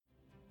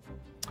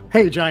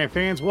Hey, Giant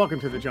fans,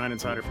 welcome to the Giant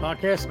Insider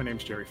Podcast. My name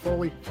is Jerry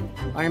Foley.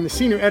 I am the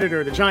senior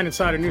editor of the Giant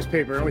Insider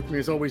newspaper, and with me,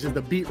 as always, is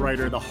the beat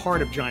writer, the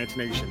heart of Giants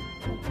Nation.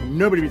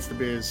 Nobody beats the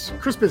biz,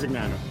 Chris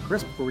Bisignano.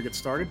 Chris, before we get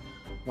started,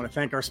 I want to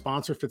thank our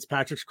sponsor,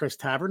 Fitzpatrick's Crest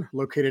Tavern,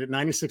 located at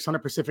 9600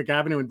 Pacific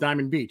Avenue in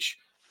Diamond Beach.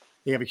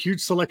 They have a huge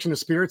selection of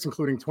spirits,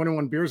 including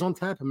 21 beers on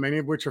tap, and many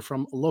of which are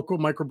from local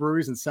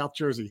microbreweries in South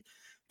Jersey.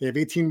 They have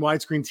 18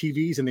 widescreen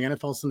TVs and the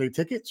NFL Sunday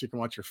Ticket, so you can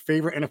watch your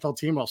favorite NFL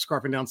team while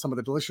scarfing down some of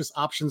the delicious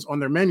options on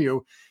their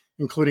menu,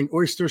 including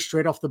oysters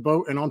straight off the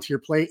boat and onto your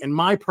plate. And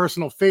my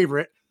personal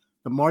favorite,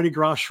 the Mardi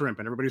Gras shrimp.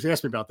 And everybody's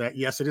asked me about that.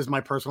 Yes, it is my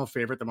personal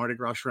favorite, the Mardi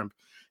Gras shrimp,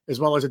 as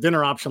well as a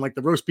dinner option like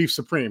the roast beef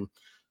supreme.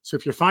 So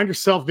if you find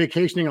yourself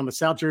vacationing on the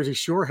South Jersey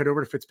Shore, head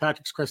over to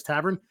Fitzpatrick's Crest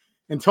Tavern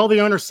and tell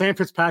the owner, Sam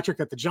Fitzpatrick,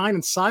 that the Giant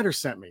Insider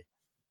sent me.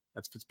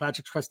 That's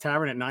Fitzpatrick's Crest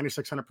Tavern at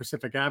 9600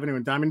 Pacific Avenue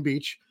in Diamond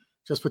Beach,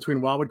 just between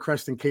Wildwood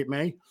Crest and Cape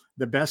May,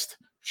 the best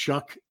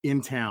shuck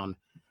in town.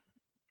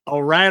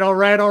 All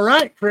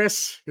right,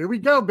 Chris. Here we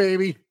go,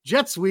 baby.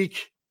 Jets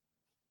week.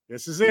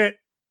 This is it.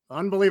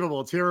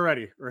 Unbelievable. It's here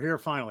already. Or here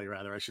finally,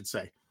 rather, I should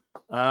say.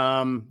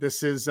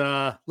 This is,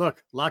 look, a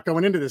lot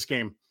going into this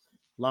game.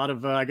 A lot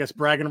of, I guess,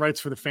 bragging rights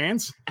for the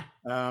fans.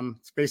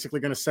 It's basically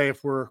going to say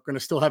if we're going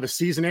to still have a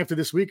season after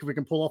this week, if we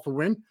can pull off a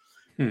win.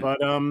 But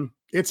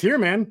it's here,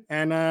 man.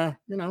 And, I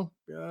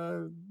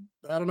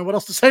don't know what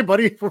else to say,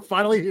 buddy. We're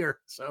finally here.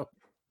 So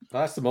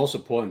that's the most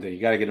important thing.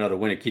 You got to get another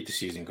win and keep the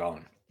season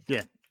going.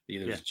 Yeah.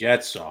 Either it's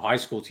Jets or high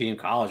school team,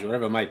 college,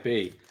 whatever it might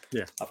be.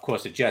 Yeah. Of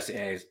course, the Jets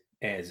adds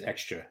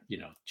extra,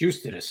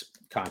 juice to this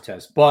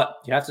contest. But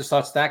you have to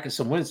start stacking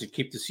some wins to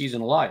keep the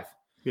season alive.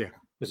 Yeah.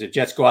 Because if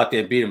Jets go out there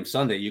and beat them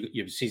Sunday,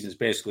 your season's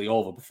basically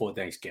over before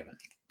Thanksgiving.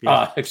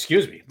 Yeah.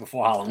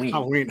 Before Halloween.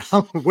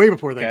 Way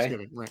before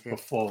Thanksgiving. Okay?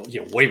 Right,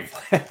 yeah. Way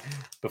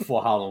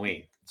before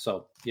Halloween.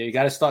 So, you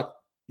got to start,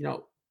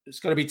 it's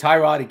going to be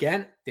Tyrod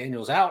again.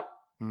 Daniel's out.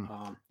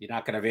 You're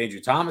not going to have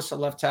Andrew Thomas at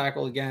left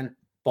tackle again.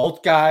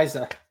 Both guys,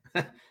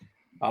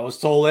 I was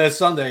told last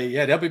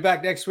Sunday, they'll be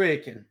back next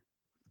week, and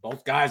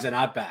both guys are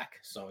not back.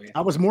 So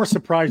I was more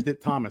surprised at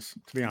Thomas,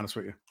 to be honest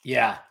with you.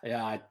 Yeah.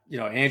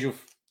 Andrew,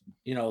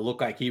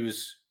 looked like he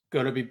was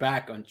going to be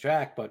back on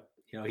track, but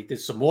he did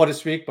some more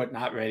this week, but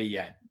not ready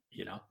yet.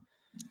 Hey,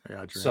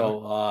 Adriana.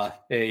 So,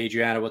 hey,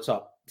 Adriana, what's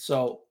up?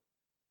 So,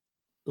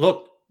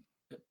 look,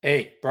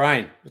 hey,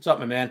 Brian, what's up,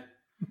 my man?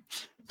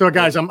 So,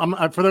 guys,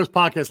 I'm for those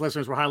podcast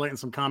listeners, we're highlighting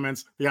some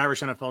comments. The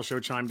Irish NFL show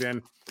chimed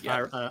in.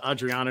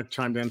 Adriana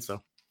chimed in.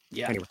 So,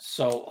 anyway.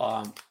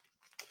 So,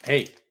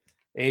 hey,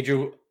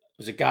 Andrew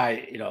was a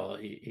guy.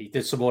 He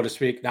did some more this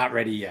week. Not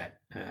ready yet.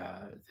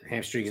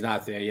 Hamstring's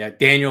not there yet.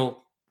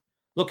 Daniel,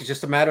 look, it's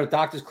just a matter of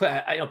doctors.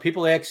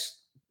 People ask.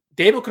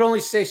 Dable could only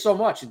say so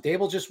much, and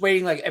Dable just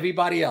waiting like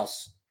everybody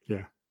else.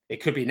 Yeah, it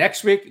could be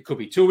next week. It could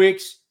be 2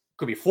 weeks. It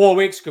could be 4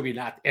 weeks. It could be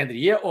not the end of the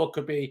year, or it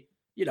could be.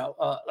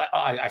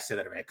 I said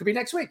that already. It could be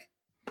next week.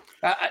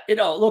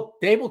 Look,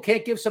 Dable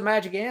can't give some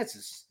magic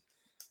answers.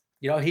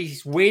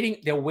 He's waiting.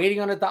 They're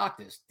waiting on the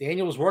doctors.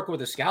 Daniel was working with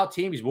the scout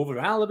team. He's moving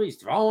around a little bit. He's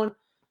throwing.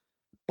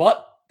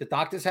 But the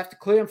doctors have to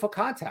clear him for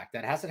contact.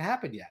 That hasn't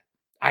happened yet.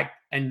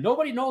 And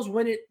nobody knows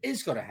when it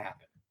is going to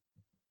happen.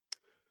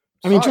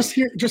 Sorry. I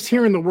mean, just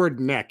hearing the word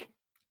neck,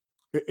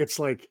 it's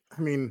like,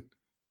 I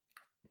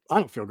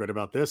don't feel good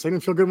about this. I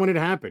didn't feel good when it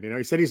happened.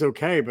 He said he's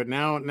okay, but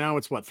now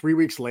it's 3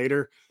 weeks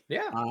later.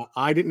 Yeah.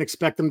 I didn't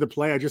expect him to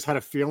play. I just had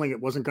a feeling it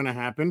wasn't going to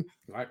happen.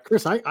 Right.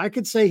 Chris, I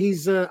could say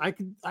he's I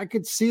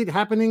could see it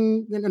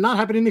happening, not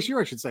happening this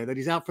year, I should say, that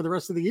he's out for the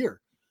rest of the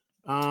year.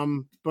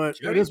 But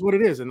It is what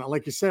it is. And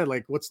like you said,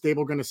 like, what's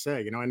Dable going to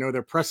say? I know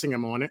they're pressing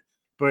him on it,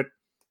 but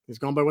he's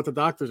going by what the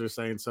doctors are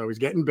saying. So he's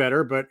getting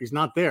better, but he's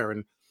not there.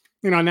 And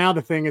now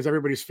the thing is,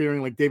 everybody's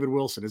fearing like David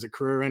Wilson. Is it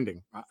career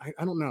ending?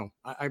 I don't know.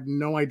 I have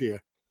no idea.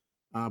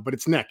 But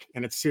it's neck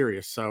and it's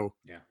serious. So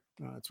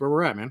that's where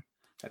we're at, man.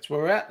 That's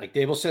where we're at. Like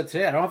Dable said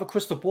today, I don't have a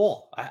crystal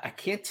ball. I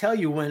can't tell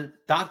you when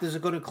doctors are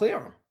going to clear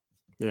him.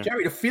 Yeah.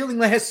 Jerry, the feeling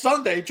last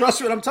Sunday, trust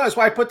me what I'm telling you, that's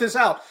why I put this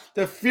out.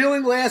 The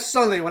feeling last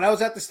Sunday when I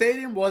was at the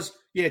stadium was,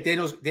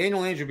 Daniel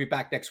Andrew will be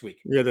back next week.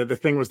 Yeah, the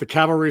thing was the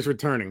cavalry's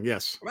returning.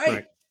 Yes.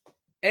 Right.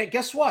 And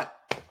guess what?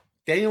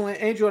 Daniel and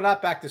Andrew are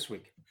not back this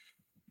week.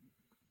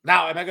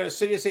 Now, am I going to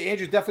sit here and say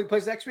Andrew definitely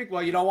plays next week?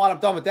 Well, you know what? I'm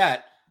done with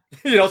that.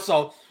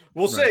 So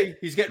we'll see.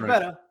 He's getting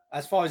better.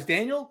 As far as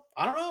Daniel,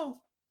 I don't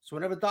know. So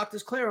whenever the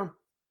doctors clear him.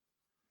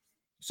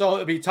 So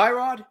it'll be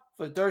Tyrod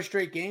for the third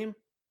straight game.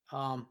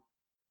 And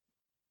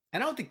I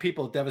don't think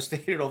people are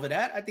devastated over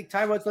that. I think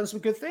Tyrod's done some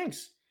good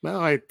things. No,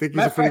 I think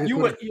matter of fact,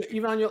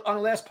 even on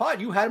the last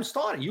pod, you had him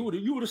started. You would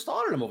have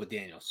started him over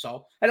Daniel.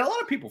 So, and a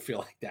lot of people feel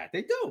like that.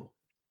 They do.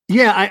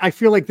 Yeah, I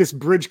feel like this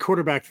bridge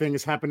quarterback thing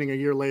is happening a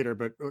year later,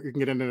 but you can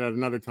get into that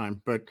another time.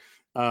 But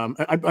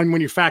when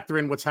you factor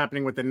in what's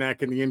happening with the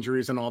neck and the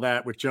injuries and all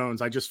that with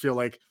Jones, I just feel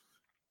like,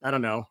 I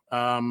don't know,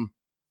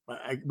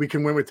 we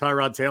can win with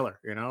Tyrod Taylor.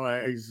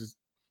 He's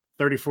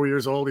 34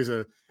 years old.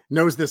 He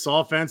knows this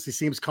offense. He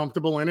seems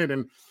comfortable in it.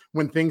 And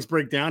when things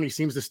break down, he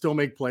seems to still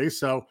make plays.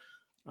 So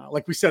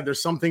like we said,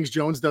 there's some things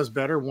Jones does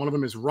better. One of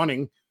them is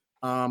running.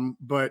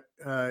 But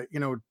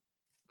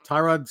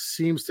Tyrod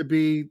seems to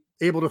be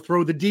able to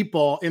throw the deep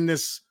ball in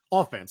this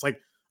offense. Like,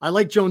 I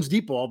like Jones'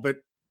 deep ball, but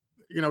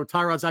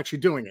Tyrod's actually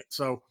doing it.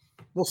 So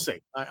we'll see.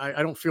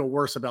 I don't feel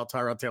worse about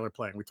Tyrod Taylor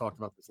playing. We talked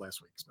about this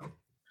last week. So.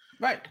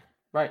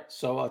 Right.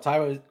 So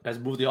Tyrod has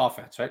moved the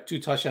offense, right? 2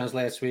 touchdowns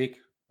last week.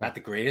 Not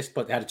the greatest,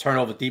 but had a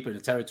turnover deep in the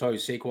territory.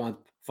 Saquon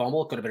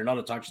fumble. Could have been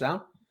another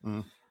touchdown.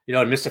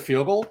 Missed a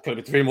field goal. Could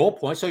have been 3 more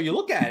points. So you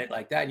look at it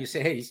like that and you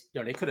say, hey,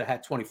 they could have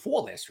had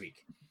 24 last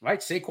week, right?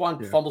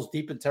 Saquon fumbles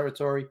deep in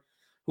territory.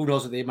 Who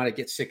knows if they might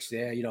get 6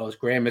 there. As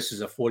Graham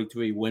misses a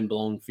 43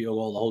 wind-blown field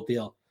goal, the whole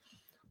deal.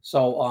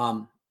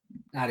 So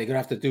now they're going to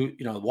have to do,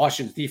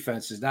 Washington's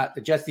defense is not –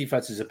 the Jets'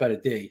 defense is a better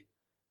D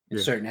in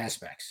certain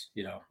aspects,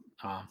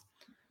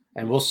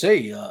 and we'll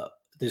see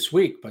this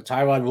week. But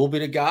Tyrod will be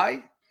the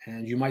guy,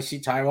 and you might see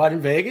Tyrod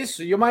in Vegas,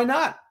 or you might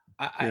not.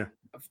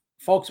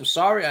 Folks, I'm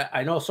sorry.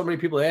 I know so many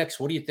people ask,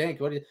 what do you think?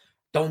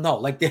 Don't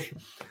know.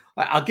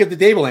 I'll give the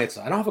Dable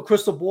answer. I don't have a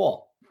crystal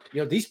ball.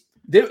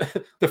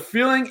 The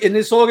feeling in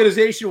this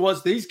organization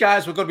was these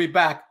guys were going to be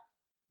back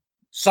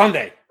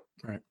Sunday.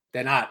 Right.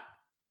 They're not.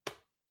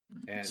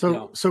 And,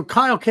 so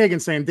Kyle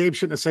Kagan saying Dave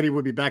shouldn't have said he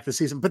would be back this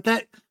season, but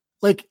that,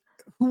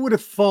 who would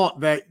have thought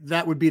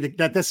that would be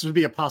that this would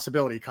be a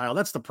possibility, Kyle?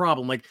 That's the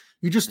problem.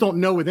 You just don't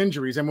know with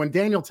injuries. And when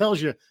Daniel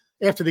tells you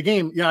after the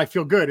game, I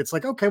feel good. It's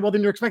like, okay, well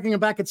then you're expecting him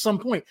back at some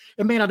point.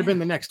 It may not have been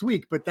the next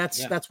week, but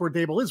that's where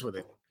Dable is with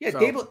it. Yeah, so.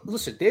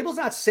 Dable's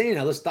not saying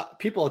that.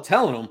 People are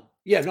telling him,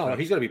 he's going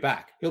to be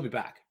back. He'll be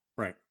back.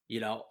 Right.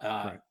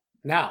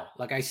 Now,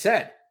 like I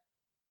said,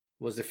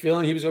 was the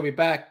feeling he was going to be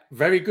back?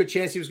 Very good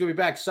chance he was going to be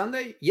back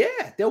Sunday.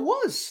 Yeah, there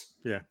was.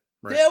 Yeah.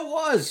 Right. There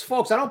was,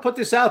 folks. I don't put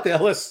this out there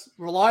unless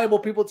reliable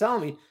people tell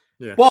me.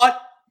 Yeah.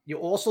 But you're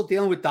also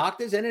dealing with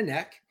doctors and a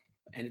neck,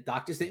 and the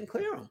doctors didn't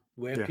clear him.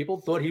 Where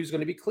people thought he was going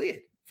to be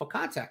cleared for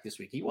contact this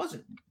week, he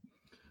wasn't.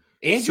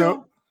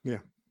 Andrew,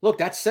 look,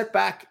 that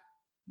setback,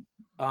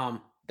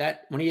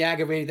 that when he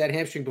aggravated that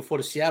hamstring before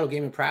the Seattle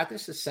game in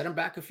practice, it set him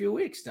back a few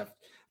weeks.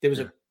 There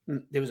was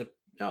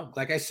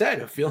like I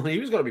said, a feeling he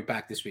was going to be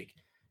back this week.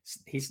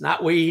 He's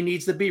not where he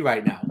needs to be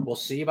right now. We'll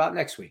see about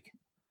next week.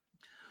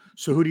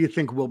 So who do you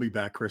think will be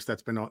back, Chris?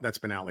 That's been out.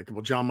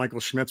 Well, John Michael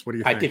Schmitz. What do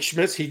you think? I think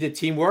Schmitz. He did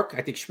teamwork.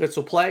 I think Schmitz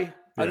will play.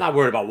 Yeah. I'm not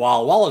worried about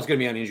Waller. Waller's going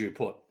to be on the injury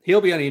report.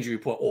 He'll be on the injury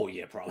report. Oh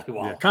yeah, probably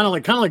Waller. Yeah, kind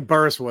of like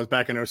Burris was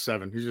back in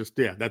 2007. He's just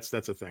that's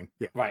a thing.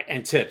 Yeah. Right.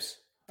 And Tibbs.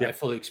 Yeah. I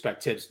fully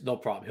expect Tibbs. No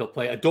problem. He'll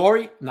play.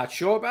 Adoree, not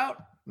sure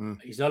about.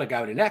 He's another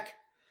guy with a neck.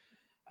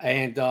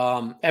 And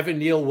Evan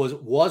Neal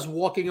was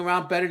walking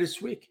around better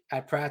this week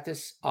at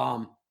practice.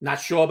 Not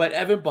sure about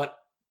Evan, but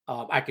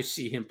I could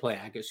see him play.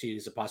 I could see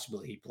there's a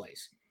possibility he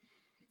plays.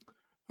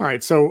 All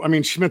right. So,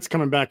 Schmitz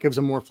coming back gives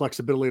him more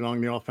flexibility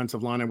along the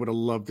offensive line. I would have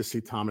loved to see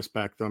Thomas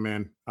back, though,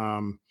 man.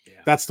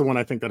 That's the one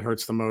I think that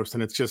hurts the most.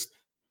 And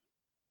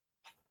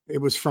it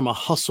was from a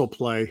hustle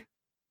play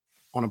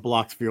on a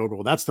blocked field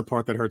goal. That's the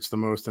part that hurts the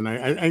most. And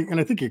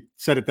I think you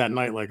said it that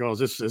night,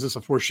 is this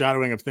a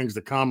foreshadowing of things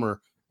to come,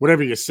 or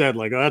whatever you said?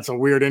 That's a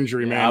weird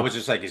injury, man. I was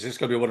just like, is this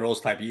going to be one of those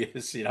type of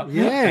years? Yeah.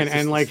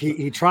 And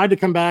he tried to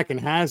come back and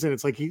hasn't.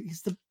 It's like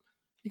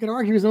you could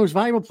argue he's the most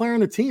valuable player on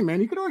the team, man.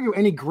 You could argue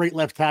any great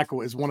left tackle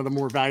is one of the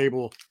more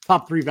valuable,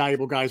 top 3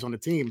 valuable guys on the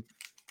team.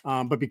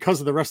 But because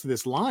of the rest of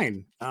this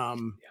line,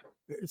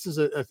 it's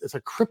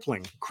a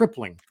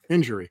crippling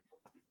injury.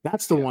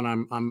 That's the one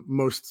I'm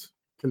most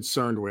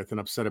concerned with and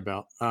upset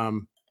about.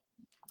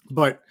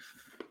 But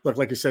look,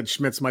 like you said,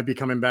 Schmitz might be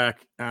coming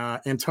back.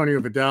 Antonio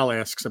Vidal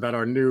asks about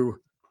our new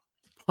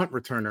punt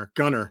returner,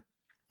 Gunner.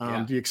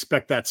 Do you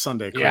expect that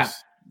Sunday, Chris? Yeah.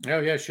 Oh,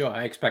 yeah, sure.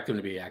 I expect him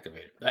to be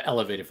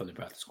elevated from the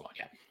practice squad.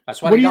 Yeah,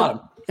 that's why they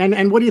got him.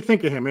 And what do you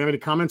think of him? You have any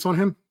comments on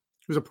him?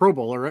 He was a Pro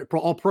Bowler, right?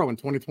 All Pro in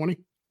 2020.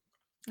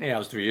 Yeah, that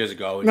was 3 years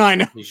ago. No, I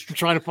know. He's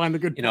trying to find the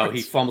good.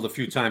 He fumbled a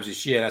few times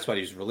this year. That's why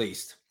he was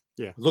released.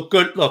 Yeah, looked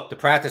good. Look, the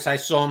practice I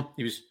saw him.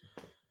 He was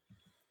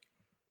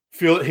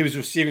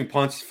receiving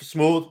punts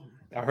smooth.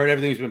 I heard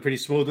everything's been pretty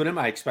smooth with him.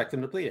 I expect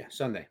him to play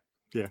Sunday.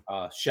 Yeah.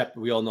 Shep,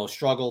 we all know,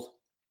 struggled.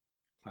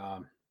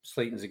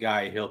 Slayton's a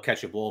guy, he'll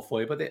catch a ball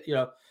for you, but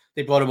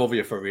they brought him over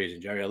here for a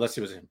reason, Jerry. Unless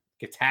it was a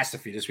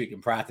catastrophe this week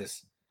in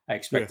practice, I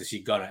expect to see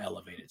Gunner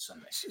elevated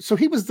Sunday. So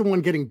he was the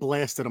one getting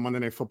blasted on Monday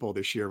Night Football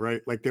this year,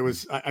 right? There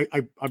was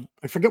I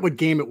forget what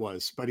game it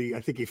was, but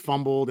I think he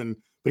fumbled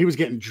but he was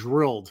getting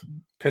drilled.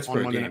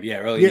 Pittsburgh game,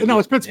 early. Yeah, no,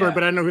 it's Pittsburgh,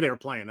 but I didn't know who they were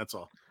playing. That's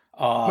all.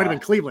 Might have been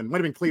Cleveland.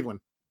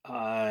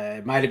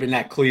 It might have been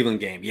that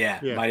Cleveland game.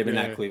 Might have been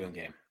that Cleveland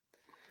game.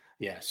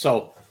 Yeah.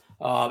 So,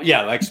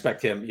 I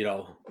expect him,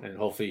 and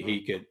hopefully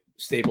he could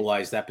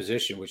stabilize that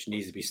position, which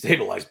needs to be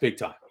stabilized big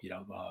time,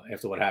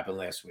 after what happened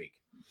last week.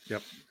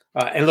 Yep.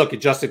 And look,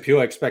 at Justin Pugh,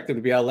 I expect him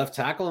to be our left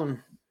tackle, and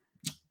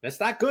that's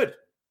not good.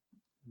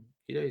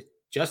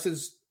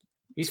 Justin's,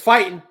 he's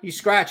fighting, he's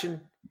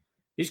scratching,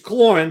 he's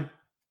clawing,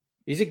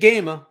 he's a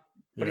gamer,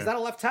 but he's not a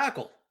left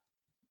tackle.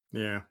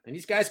 Yeah. And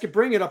these guys can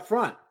bring it up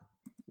front.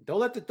 Don't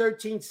let the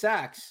 13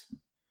 sacks,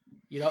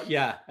 I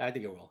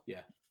think it will. Yeah.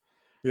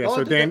 Yeah.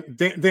 So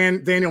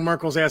Daniel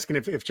Merkel's asking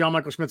if John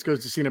Michael Schmitz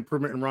goes to see an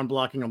improvement in run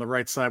blocking on the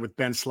right side with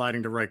Ben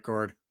sliding to right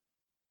guard.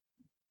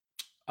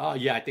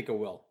 Yeah, I think it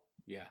will.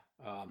 Yeah.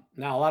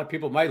 Now, a lot of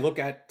people might look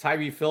at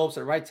Tyree Phillips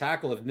at right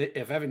tackle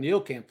if Evan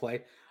Neal can't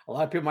play. A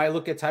lot of people might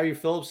look at Tyree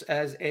Phillips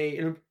as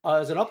an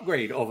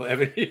upgrade over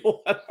Evan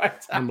Neal at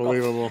right tackle.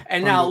 Unbelievable.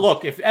 And now,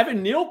 look, if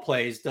Evan Neal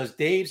plays, does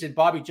Daves and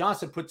Bobby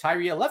Johnson put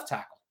Tyree at left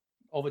tackle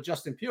over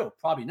Justin Pugh?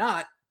 Probably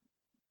not.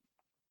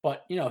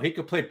 But he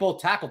could play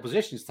both tackle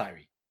positions.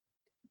 Tyree.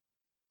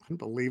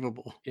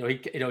 Unbelievable.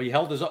 He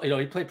held his.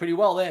 He played pretty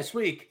well last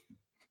week.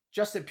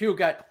 Justin Pugh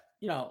got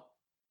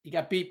he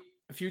got beat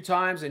a few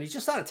times, and he's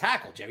just not a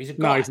tackle, Jerry. He's a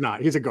guard. No, he's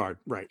not. He's a guard,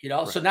 right?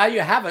 Right. So now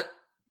you have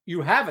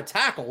a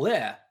tackle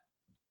there,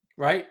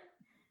 right?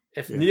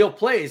 If Neal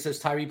plays, does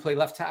Tyree play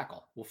left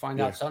tackle? We'll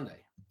find out Sunday.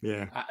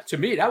 Yeah. To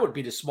me, that would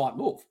be the smart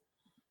move.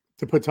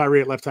 To put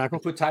Tyree at left tackle.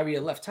 Put Tyree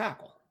at left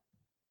tackle.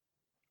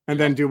 And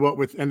then do what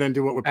with? And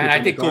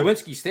I think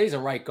Glowinski stays a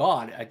right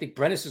guard. I think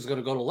Brennis is going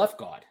to go to left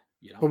guard.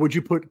 But would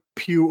you put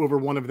Pugh over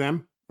one of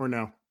them or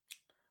no?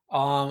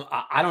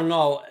 I don't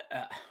know.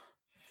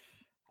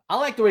 I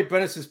like the way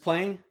Brennis is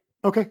playing.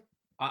 Okay.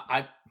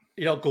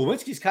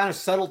 Glowinski's kind of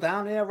settled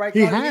down there, right?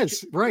 He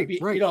has, right.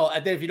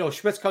 And then if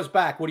Schmitz comes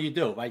back, what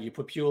do? Right? You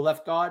put Pugh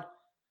left guard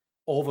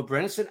over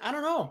Brennison? I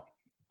don't know.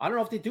 I don't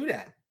know if they do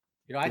that.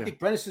 I think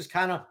Brennison's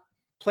kind of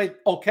played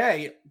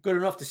okay, good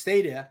enough to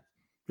stay there.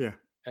 Yeah.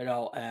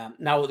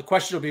 Now the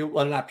question will be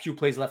whether or not Pugh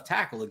plays left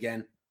tackle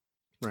again,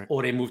 right?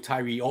 Or they move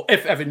Tyree, or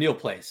if Evan Neal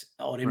plays,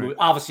 or they move.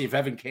 Obviously, if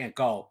Evan can't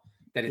go,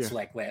 then it's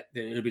like that.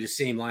 It'll be the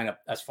same lineup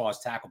as far as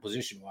tackle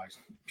position wise.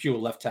 Pugh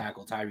left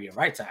tackle, Tyree a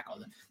right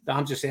tackle.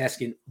 I'm just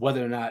asking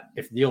whether or not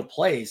if Neal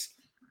plays,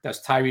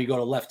 does Tyree go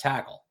to left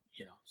tackle?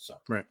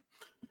 Right.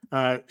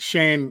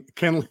 Shane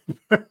Kenley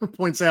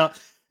points out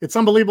it's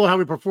unbelievable how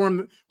we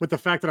performed with the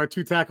fact that our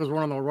two tackles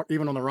weren't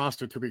even on the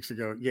roster 2 weeks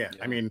ago. Yeah.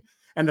 I mean,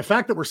 and the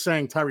fact that we're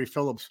saying Tyree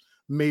Phillips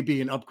may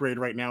be an upgrade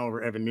right now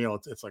over Evan Neal,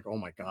 it's like, oh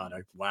my God,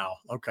 wow.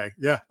 Okay.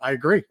 Yeah, I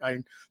agree.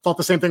 I thought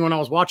the same thing when I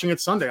was watching it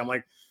Sunday. I'm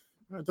like,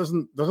 it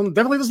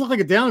definitely doesn't look like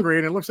a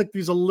downgrade. It looks like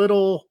he's a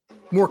little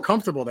more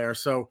comfortable there.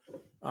 So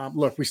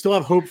look, we still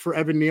have hope for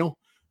Evan Neal.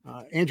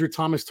 Andrew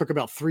Thomas took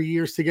about 3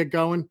 years to get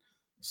going.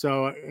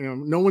 So,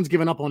 no one's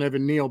given up on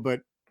Evan Neal,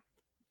 but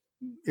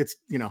it's,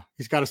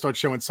 he's got to start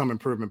showing some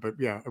improvement, but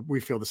yeah,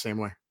 we feel the same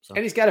way. So.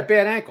 And he's got a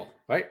bad ankle,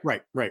 right?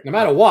 Right. No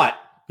matter what.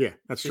 Yeah,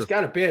 that's true. He's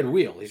got a bad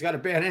wheel. He's got a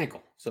bad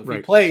ankle. So if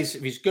he plays,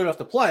 if he's good enough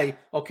to play,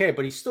 okay,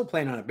 but he's still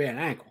playing on a bad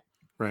ankle.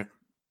 Right.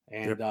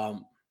 And,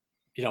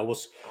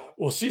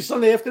 we'll see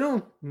Sunday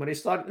afternoon when they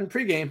start in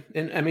pregame.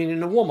 And in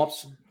the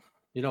warm-ups,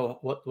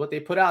 what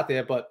they put out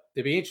there, but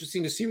it'd be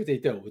interesting to see what they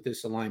do with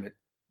this alignment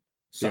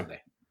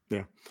Sunday.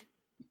 Yeah.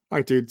 All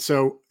right, dude.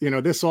 So,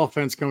 this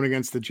offense going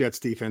against the Jets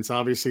defense,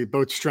 obviously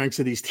both strengths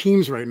of these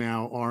teams right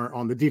now are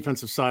on the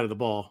defensive side of the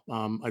ball.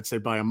 I'd say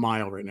by a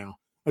mile right now.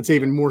 I'd say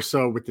even more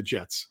so with the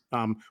Jets.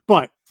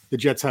 But the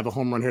Jets have a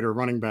home run hitter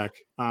running back.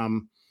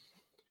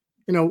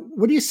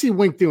 What do you see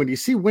Wink doing? Do you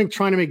see Wink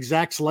trying to make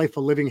Zach's life a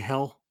living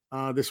hell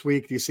this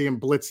week? Do you see him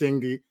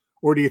blitzing?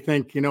 Or do you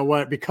think,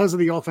 because of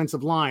the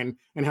offensive line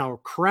and how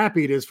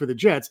crappy it is for the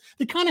Jets,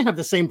 they kind of have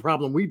the same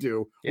problem we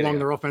do along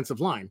their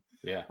offensive line.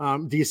 Yeah.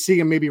 Do you see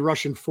him maybe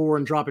rushing 4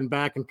 and dropping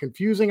back and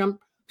confusing? I'm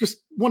just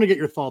want to get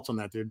your thoughts on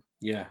that, dude.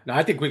 Yeah. No,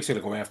 I think Wink's going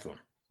to go after him.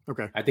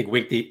 Okay. I think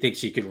Wink thinks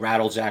he could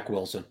rattle Zach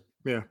Wilson.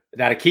 Yeah.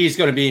 Now the key is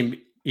going to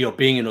be,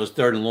 being in those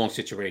 3rd and long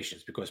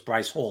situations because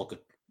Bryce Hall could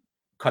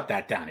cut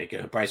that down.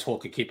 Bryce Hall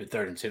could keep it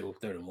 3rd and 2,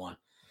 3rd and 1.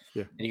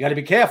 Yeah. And you got to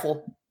be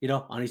careful,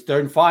 on these 3rd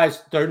and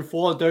 5s, 3rd and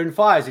 4, 3rd and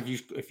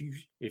 5s.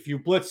 If you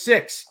blitz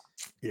 6,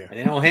 and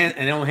they don't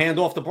hand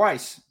off to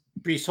Breece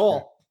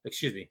Hall. Yeah.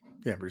 Excuse me.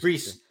 Yeah,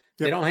 Breece.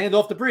 Yeah. They don't hand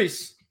off to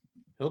Breece.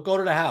 He'll go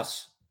to the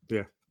house.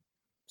 Yeah.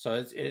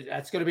 So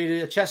that's going to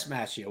be a chess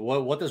match here.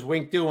 What does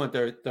Wink do on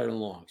 3rd and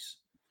longs?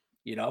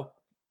 They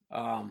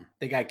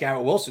got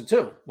Garrett Wilson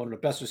too, one of the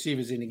best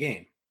receivers in the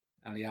game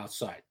on the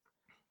outside.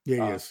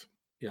 Yeah, he is.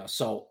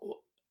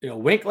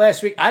 Wink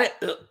last week.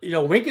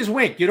 Wink is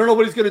Wink. You don't know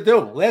what he's going to do.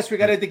 Last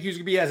week, I didn't think he was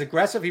going to be as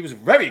aggressive. He was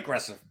very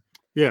aggressive.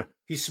 Yeah.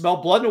 He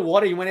smelled blood in the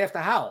water. He went after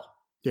Howell.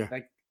 Yeah.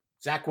 Like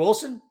Zach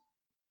Wilson.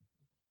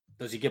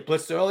 Does he get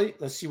blitzed early?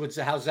 Let's see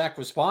how Zach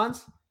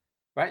responds.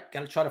 Right?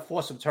 Got to try to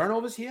force some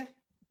turnovers here.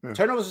 Yeah.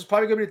 Turnovers is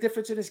probably going to be the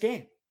difference in this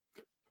game.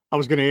 I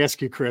was going to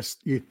ask you, Chris,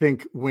 you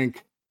think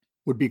Wink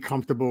would be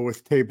comfortable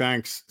with Tay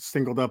Banks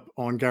singled up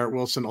on Garrett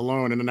Wilson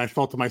alone? And then I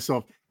thought to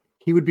myself,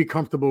 he would be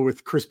comfortable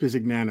with Chris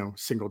Bisignano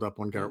singled up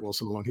on Garrett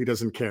Wilson alone. He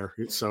doesn't care.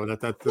 So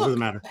that doesn't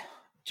matter.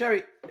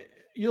 Jerry,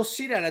 you'll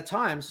see that at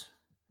times.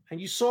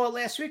 And you saw it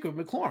last week with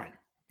McLaurin.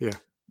 Yeah.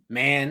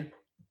 Man,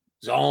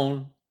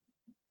 zone,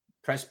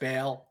 press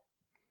bail,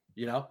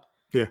 Yeah.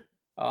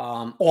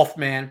 Off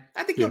man.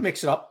 I think he'll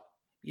mix it up.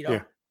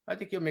 Yeah. I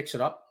think he'll mix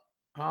it up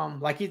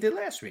like he did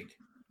last week.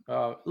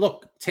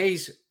 Look,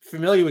 Tay's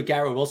familiar with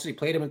Garrett Wilson. He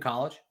played him in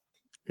college.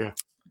 Yeah.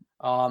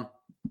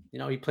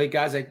 He played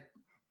guys like,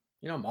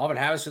 Marvin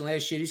Harrison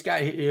last year.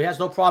 He has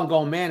no problem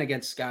going man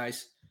against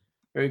guys.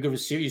 Very good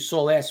receiver. You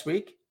saw last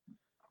week.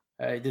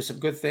 He did some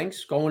good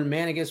things. Going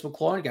man against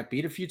McLaurin. Got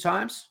beat a few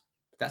times.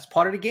 That's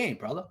part of the game,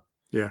 brother.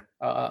 Yeah.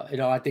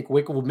 I think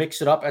Wick will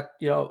mix it up at,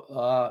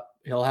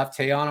 he'll have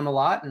Tay on him a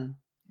lot, and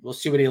we'll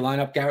see where they line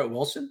up Garrett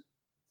Wilson.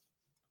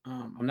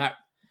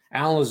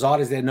 Alan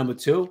Lazard is their number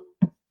 2.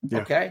 Yeah.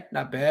 Okay,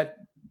 not bad.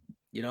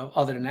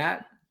 Other than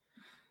that,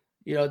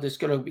 there's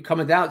going to be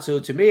coming down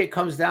to me, it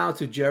comes down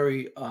to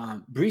Jerry.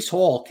 Breece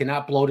Hall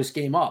cannot blow this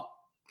game up.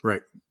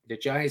 Right. The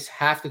Giants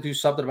have to do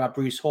something about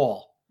Breece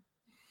Hall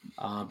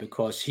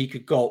because he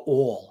could go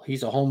all.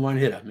 He's a home run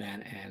hitter,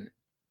 man, and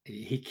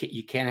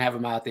you can't have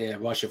him out there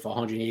rushing for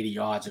 180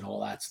 yards and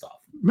all that stuff.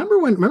 Remember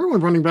when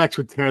running backs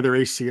would tear their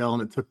ACL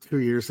and it took 2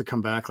 years to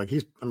come back? Like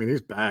he's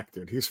back,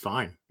 dude. He's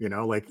fine.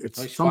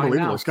 It's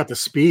unbelievable. He's got the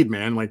speed,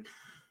 man. Like,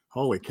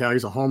 holy cow,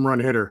 he's a home run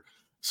hitter.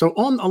 So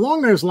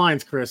along those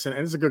lines, Chris, and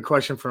it's a good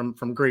question from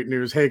Great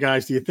News. Hey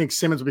guys, do you think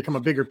Simmons will become a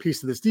bigger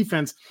piece of this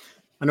defense?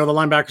 I know the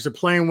linebackers are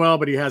playing well,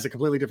 but he has a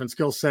completely different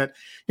skill set.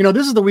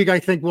 This is the week I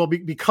think,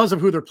 because of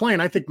who they're playing,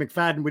 I think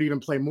McFadden would even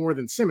play more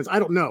than Simmons. I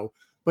don't know.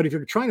 But if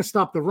you're trying to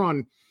stop the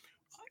run,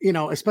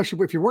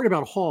 especially if you're worried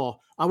about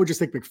Hall, I would just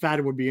think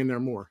McFadden would be in there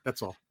more.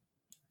 That's all.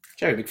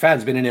 Jerry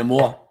McFadden's been in there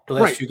more the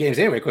last few games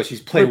anyway because he's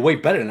played way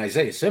better than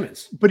Isaiah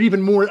Simmons. But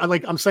even more,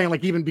 I'm saying,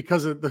 even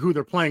because of who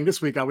they're playing this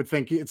week, I would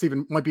think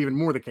might be even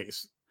more the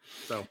case.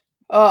 So,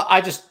 I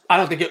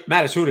don't think it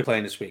matters who they're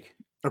playing this week.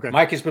 Okay,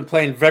 Mike has been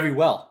playing very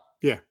well.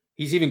 Yeah,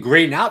 he's even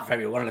grading out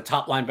very well. One of the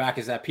top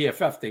linebackers that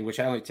PFF thing, which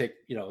I only take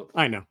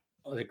I know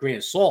a grain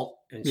of salt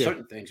in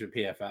certain things with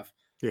PFF.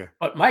 Yeah.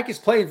 But Mike is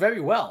playing very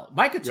well.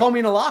 Micah told me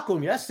in the locker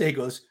room yesterday, he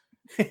goes,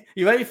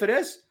 you ready for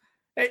this?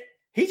 Hey,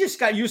 he just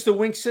got used to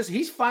Wink's system.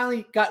 He's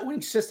finally got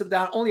Wink's system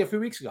down only a few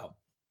weeks ago.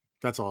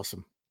 That's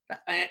awesome.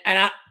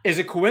 And is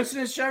it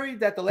coincidence, Jerry,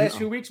 that the last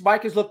few weeks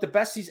Mike has looked the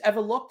best he's ever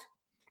looked?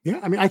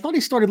 Yeah, I thought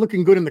he started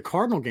looking good in the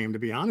Cardinal game, to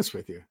be honest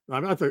with you.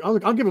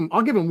 I'll give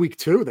him week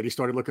 2 that he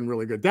started looking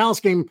really good.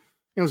 Dallas game,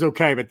 it was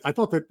okay, but I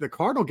thought that the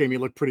Cardinal game he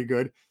looked pretty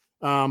good.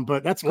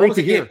 But that's great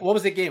to hear. What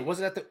was the game?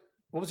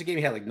 What was the game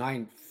he had?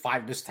 Like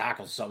 5 missed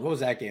tackles or something. What was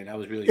that game? That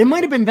was really It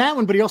might have been that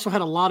one, but he also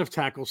had a lot of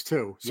tackles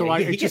too. So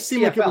it just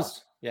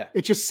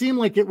seemed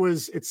like it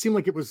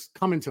was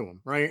coming to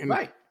him, right? And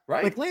right.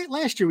 Like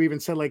last year we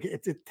even said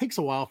it takes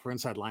a while for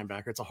inside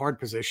linebacker. It's a hard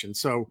position.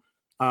 So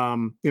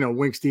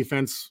Wink's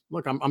defense,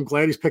 look, I'm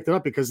glad he's picked it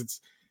up because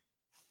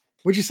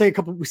we said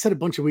a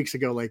bunch of weeks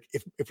ago,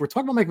 if we're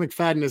talking about Mike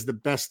McFadden as the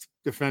best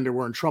defender,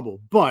 we're in trouble.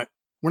 But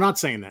we're not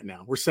saying that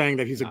now. We're saying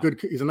that he's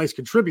a nice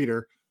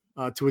contributor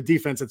to a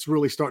defense that's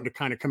really starting to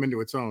kind of come into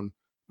its own.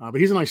 But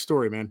he's a nice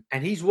story, man.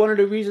 And he's one of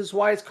the reasons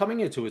why it's coming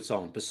into its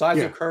own. Besides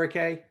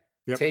Okereke,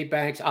 Tay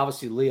Banks,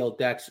 obviously Leo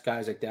Dex,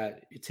 guys like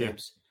that,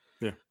 Tibbs.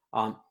 Yeah.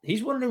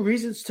 He's one of the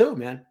reasons too,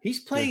 man. He's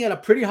playing at a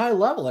pretty high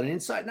level at an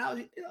inside. Now,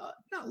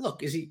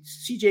 look, is he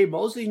CJ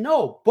Mosley?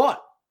 No,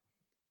 but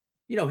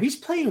he's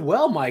playing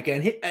well, Mike.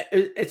 And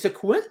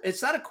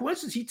it's not a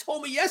coincidence. He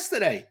told me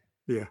yesterday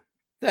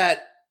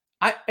that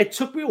it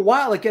took me a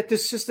while to get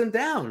this system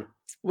down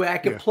where I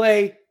could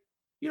play,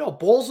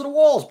 balls to the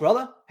walls,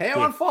 brother. Hair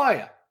on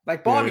fire,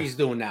 like Bobby's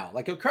doing now,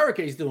 like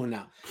Okereke's doing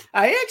now.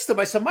 I asked him,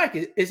 I said,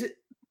 Mike, is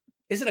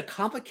it a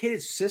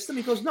complicated system?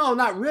 He goes, no,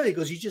 not really. He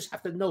goes, you just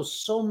have to know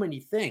so many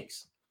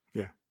things.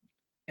 Yeah.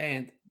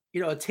 And,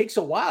 it takes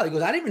a while. He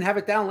goes, I didn't even have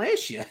it down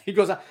last year. He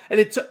goes, I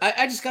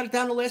just got it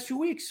down the last few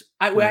weeks.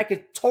 Where I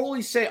could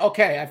totally say,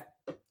 okay, I've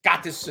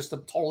got this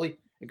system totally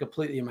and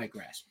completely in my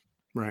grasp.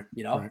 Right.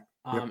 Right.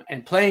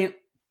 And playing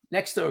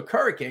next to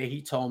Okereke,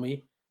 he told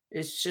me,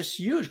 it's just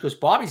huge because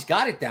Bobby's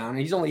got it down and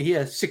he's only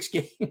here 6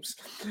 games,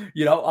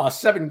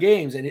 7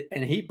 games.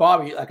 And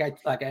Bobby,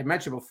 like I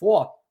mentioned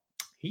before,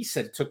 he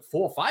said it took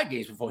 4 or 5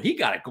 games before he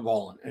got it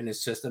rolling in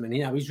his system. And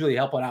he's really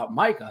helping out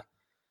Micah,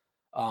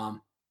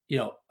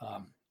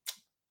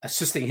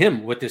 assisting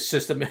him with this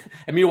system.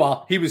 And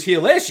meanwhile, he was here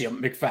last year,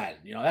 McFadden.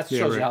 That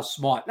shows you how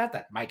smart, not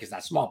that Mike is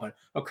not smart, but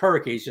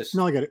Okereke is just,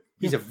 no, I get it.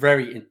 He's a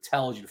very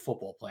intelligent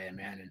football player,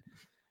 man. And,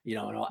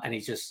 and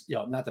he's just,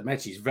 not to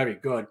mention he's very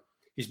good.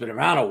 He's been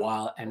around a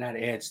while, and that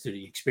adds to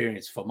the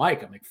experience for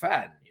Micah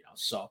McFadden,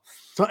 So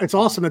it's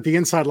awesome that the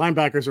inside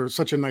linebackers are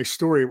such a nice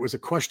story. It was a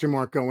question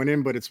mark going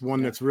in, but it's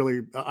one that's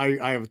really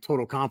I have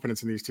total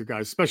confidence in these two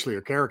guys, especially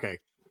Okereke.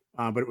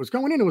 But it was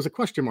going in, it was a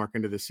question mark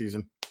into this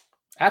season.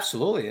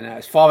 Absolutely. And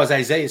as far as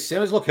Isaiah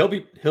Simmons, look, he'll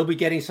be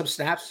getting some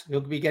snaps. He'll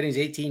be getting his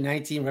 18,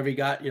 19, whatever he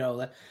got,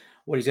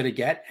 what he's going to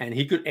get. And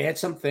he could add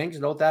some things,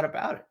 no doubt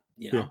about it,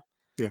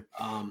 Yeah.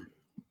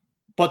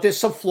 But there's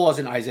some flaws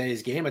in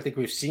Isaiah's game. I think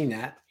we've seen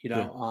that,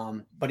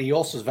 but he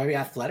also is very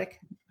athletic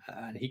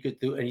and he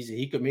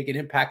could make an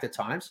impact at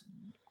times.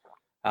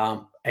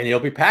 And he'll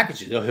be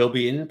packaged. He'll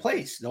be in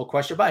place. No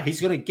question about it. He's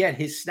going to get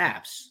his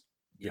snaps,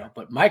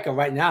 but Micah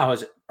right now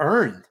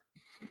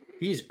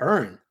he's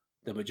earned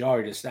the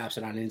majority of the snaps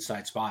on an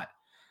inside spot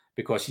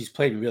because he's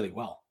played really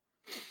well.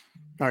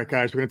 All right,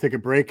 guys, we're going to take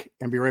a break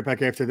and be right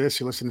back after this.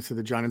 You're listening to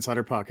the Giant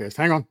Insider Podcast.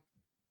 Hang on.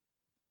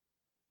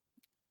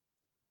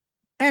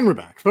 And we're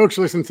back. Folks,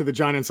 listen to the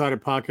Giant Insider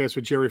Podcast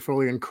with Jerry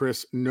Foley and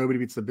Chris. Nobody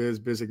beats the biz,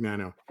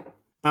 Ignano.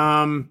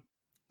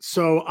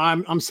 So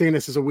I'm seeing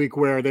this as a week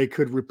where they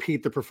could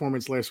repeat the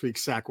performance last week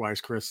sack-wise,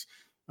 Chris.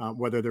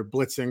 Whether they're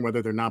blitzing,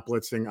 whether they're not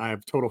blitzing. I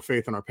have total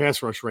faith in our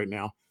pass rush right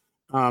now.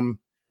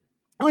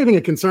 only thing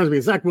that concerns me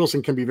is Zach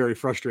Wilson can be very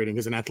frustrating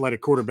as an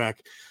athletic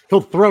quarterback.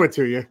 He'll throw it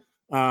to you.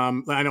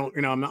 I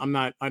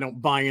don't, I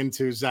don't buy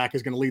into Zach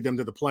is going to lead them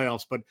to the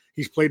playoffs, but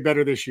he's played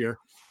better this year.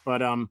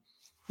 But,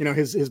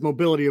 his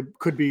mobility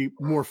could be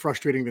more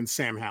frustrating than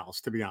Sam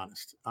Howell's, to be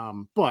honest.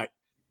 But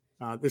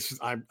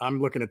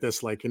I'm looking at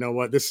this like, you know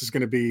what, this is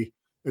going to be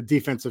a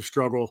defensive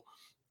struggle.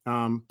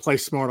 Play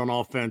smart on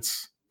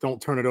offense. Don't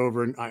turn it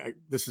over. And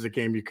this is a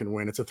game you can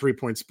win. It's a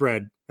 3-point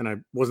spread. And I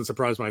wasn't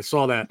surprised when I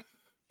saw that,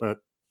 but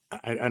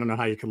I don't know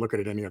how you can look at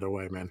it any other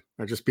way, man.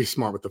 Or just be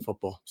smart with the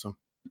football. So,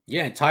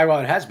 yeah. And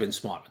Tyrod has been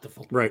smart with the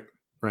football.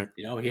 Right.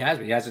 He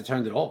hasn't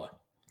turned it over.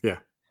 Yeah.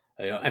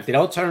 If they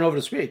don't turn it over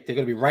this week, they're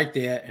going to be right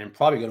there and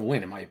probably going to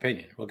win, in my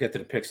opinion. We'll get to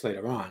the picks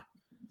later on.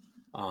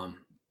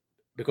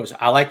 Because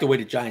I like the way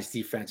the Giants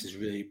defense is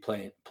really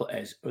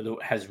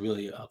has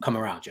really come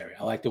around, Jerry.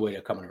 I like the way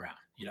they're coming around,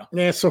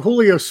 Yeah, so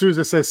Julio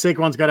Souza says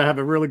Saquon's got to have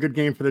a really good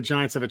game for the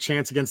Giants to have a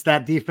chance against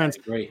that defense.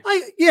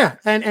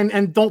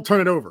 And don't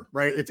turn it over,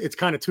 right? It's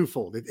kind of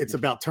twofold. It's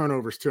about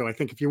turnovers too. I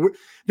think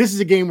this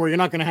is a game where you're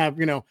not going to have,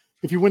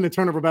 if you win the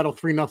turnover battle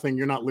 3-0,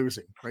 you're not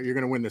losing, right? You're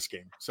going to win this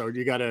game. So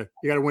you gotta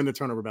win the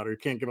turnover battle. You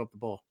can't give up the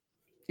ball.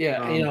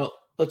 Yeah,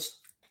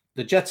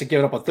 the Jets are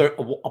giving up a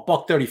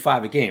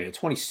 $1.35 a game. They're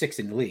 26th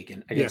in the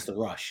league against the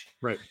rush.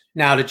 Right.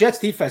 Now, the Jets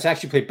defense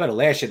actually played better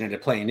last year than they're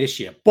playing this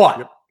year.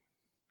 But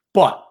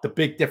the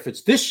big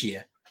difference this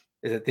year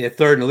is that they're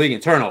third in the league in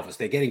turnovers.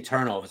 They're getting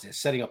turnovers. They're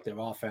setting up their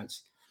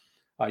offense.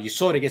 You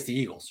saw it against the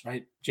Eagles,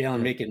 right?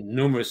 Jalen making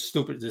numerous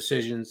stupid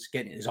decisions,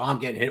 getting his arm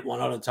getting hit one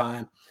other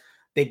time.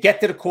 They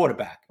get to the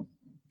quarterback.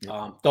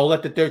 Don't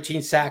let the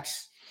 13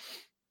 sacks,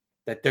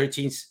 that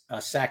 13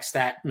 sack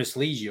stat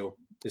mislead you.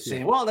 They're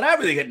saying, well, they're not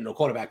really getting the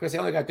quarterback because they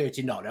only got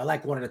 13. No, they're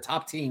like one of the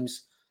top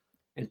teams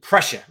in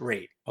pressure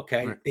rate,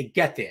 okay? Right. They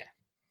get there.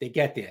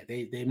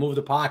 They move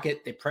the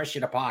pocket. They pressure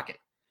the pocket.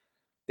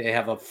 They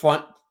have a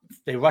front.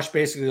 They rush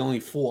basically only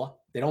 4.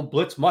 They don't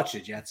blitz much,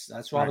 the Jets.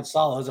 That's Robert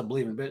Saleh doesn't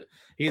believe in it.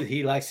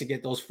 He likes to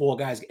get those 4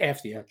 guys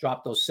after you,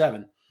 drop those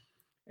 7.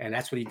 And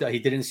that's what he does. He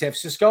did it in San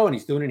Francisco, and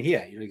he's doing it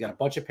here. He got a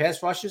bunch of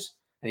pass rushes,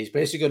 and he's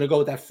basically going to go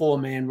with that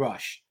 4-man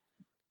rush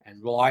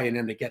and rely on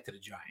them to get to the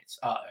Giants,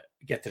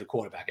 get to the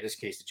quarterback, in this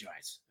case, the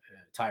Giants,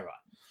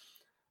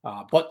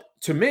 Tyrod. But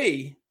to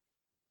me,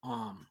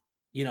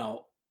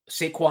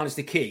 Saquon is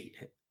the key.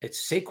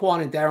 It's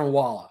Saquon and Darren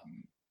Waller.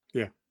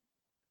 Yeah.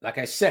 Like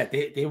I said,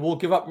 they will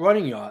give up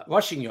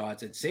rushing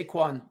yards, and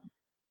Saquon,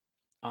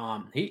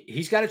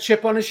 he's got a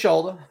chip on his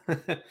shoulder.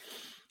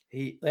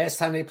 Last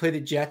time they played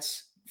the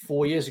Jets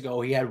 4 years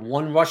ago, he had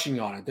 1 rushing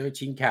yard on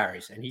 13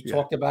 carries, and he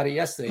talked about it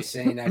yesterday,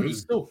 saying that he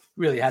still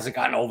really hasn't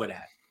gotten over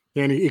that.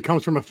 Yeah, and he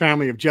comes from a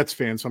family of Jets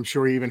fans, so I'm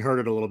sure he even heard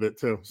it a little bit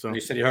too. So he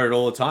said he heard it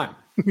all the time.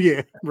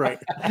 Yeah, right.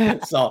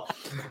 So,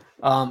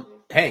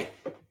 hey,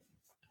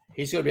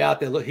 he's going to be out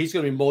there. He's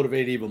going to be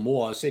motivated even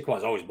more.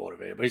 Saquon's always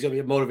motivated, but he's going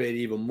to be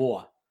motivated even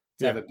more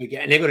to have a big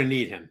game, and they're going to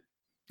need him.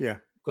 Yeah,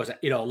 because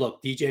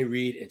look, DJ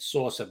Reed and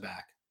Sauce are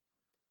back,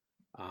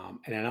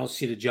 and I don't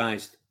see the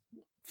Giants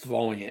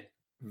throwing it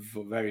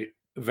for very,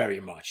 very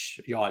much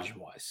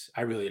yardage-wise.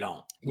 I really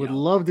don't. Would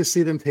love to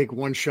see them take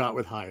one shot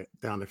with Hyatt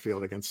down the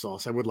field against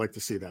Sauce. I would like to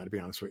see that, to be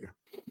honest with you.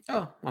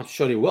 Oh, I'm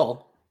sure they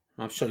will.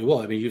 I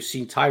mean, you've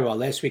seen Tyrod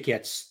last week. He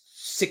had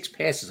 6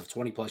 passes of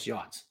 20-plus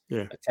yards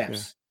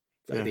attempts.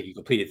 I think he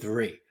completed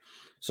 3.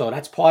 So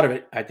that's part of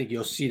it. I think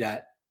you'll see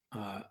that,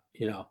 I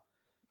don't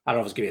know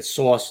if it's going to be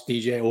Sauce,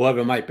 DJ, whoever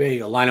it might be.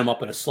 You'll line him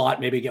up in a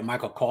slot, maybe get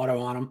Michael Carter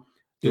on him,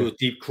 do a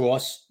deep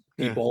cross,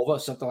 deep over,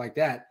 something like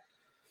that.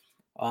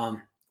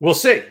 We'll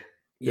see,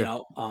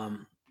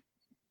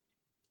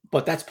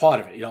 but that's part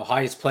of it.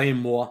 Hyatt's playing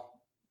more,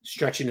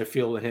 stretching the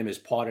field with him is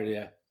part of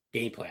their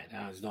game plan.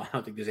 I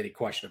don't think there's any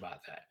question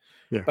about that.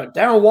 Yeah. But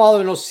Darren Waller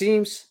and those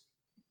seams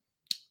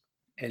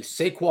and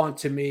Saquon,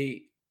 to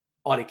me,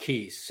 are the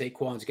keys.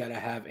 Saquon's got to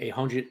have a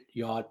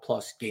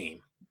 100-yard-plus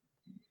game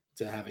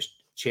to have a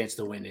chance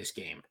to win this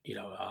game.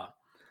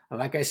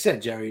 Like I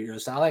said, Jerry,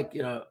 it's not like,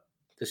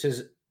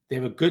 they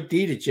have a good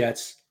D, the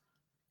Jets.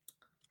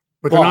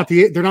 But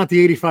they're not the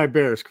 85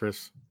 Bears,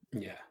 Chris.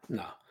 Yeah,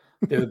 no.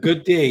 They're a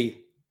good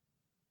D,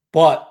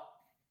 but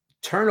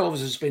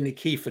turnovers has been the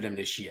key for them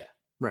this year.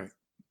 Right.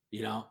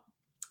 They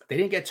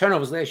didn't get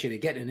turnovers last year. They're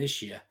getting it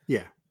this year.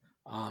 Yeah.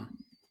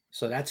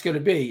 So that's going to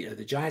be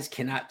the Giants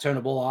cannot turn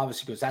the ball,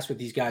 obviously, because that's what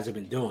these guys have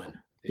been doing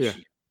this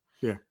year.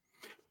 Yeah.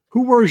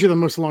 Who worries you the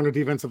most along the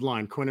defensive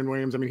line? Quinnen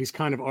Williams. I mean, he's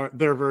kind of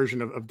their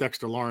version of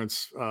Dexter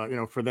Lawrence.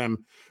 For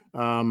them.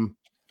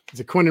 Is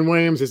it Quinnen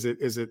Williams? Is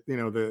it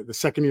the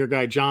second-year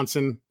guy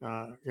Johnson?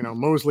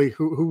 Mosley.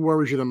 Who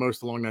worries you the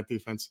most along that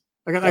defense?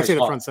 I say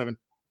the front 7.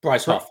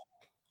 Bryce Huff.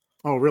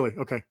 Oh, really?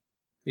 Okay.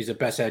 He's the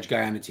best edge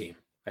guy on the team.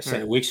 I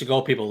said it weeks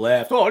ago. People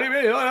laughed. Oh, what do you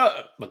mean?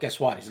 But guess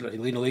what? He's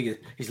leading the league.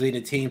 He's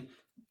leading the team.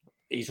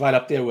 He's right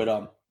up there with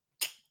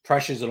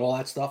pressures and all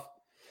that stuff.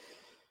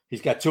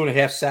 He's got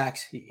 2.5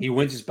 sacks. He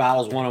wins his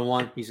battles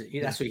one-on-one. He's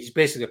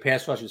basically a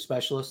pass rushing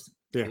specialist.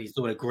 Yeah. And he's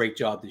doing a great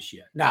job this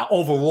year. Now,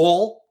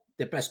 overall,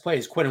 their best player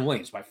is Quinnen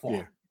Williams by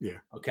far. Yeah.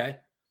 Okay.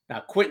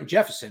 Now, Quentin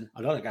Jefferson,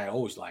 another guy I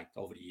always liked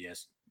over the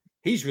years.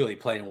 he's really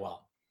playing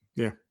well.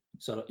 Yeah.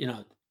 So,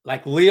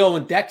 like Leo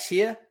and Dex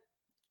here,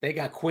 they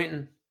got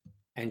Quentin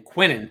and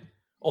Quinnen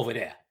over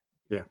there.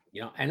 Yeah.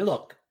 And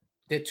look,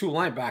 their two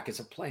linebackers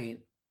are playing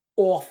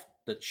off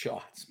the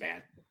charts,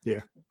 man.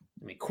 Yeah.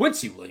 I mean,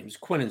 Quincy Williams,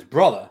 Quinnen's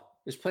brother,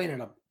 is playing at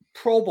a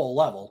Pro Bowl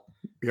level.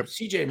 Yep.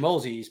 CJ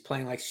Mosley is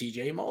playing like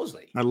CJ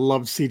Mosley. I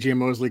loved CJ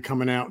Mosley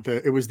coming out.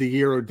 It was the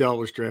year Odell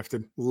was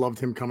drafted. Loved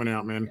him coming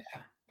out, man.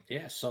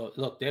 Yeah. So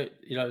look, the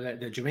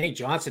Jermaine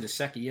Johnson, the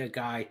second-year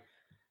guy,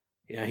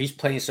 he's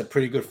playing some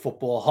pretty good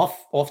football.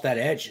 Huff off that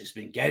edge has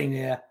been getting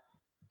there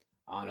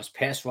on those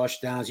pass rush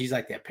downs. He's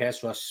like their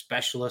pass rush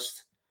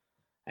specialist.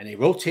 And they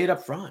rotate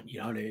up front.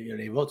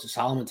 They rotate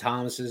Solomon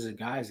Thomas's and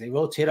guys. They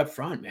rotate up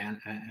front,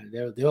 man. And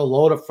they'll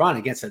load up front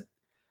against a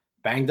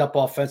banged up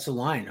offensive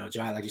line.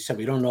 John, like you said,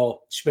 we don't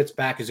know. Schmidt's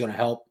back is going to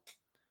help,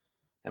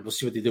 and we'll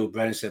see what they do with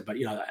Brennan said. But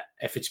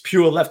if it's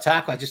pure left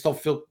tackle, I just don't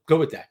feel good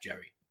with that,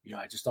 Jerry.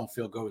 I just don't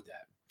feel good with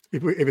that.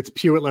 If it's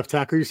pure left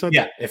tackle, you said?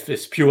 Yeah, if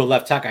it's pure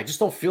left tackle, I just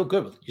don't feel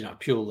good with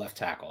pure left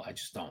tackle. I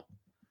just don't.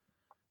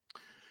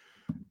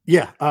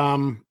 Yeah,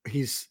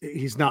 he's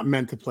not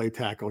meant to play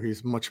tackle.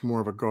 He's much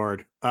more of a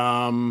guard.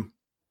 All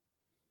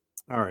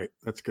right,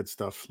 that's good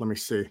stuff. Let me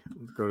see.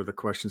 Let's go to the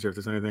questions here if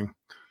there's anything.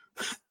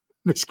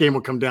 This game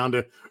will come down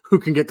to who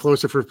can get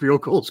closer for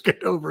field goals,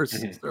 get over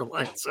since they're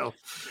like so.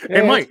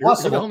 It might.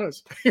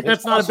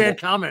 That's not a bad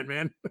comment,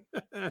 man.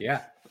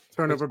 Yeah,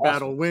 turnover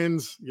battle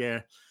wins.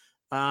 Yeah.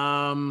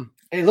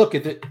 Hey, look,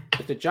 if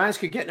the Giants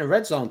could get in the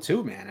red zone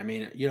too, man. I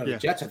mean, the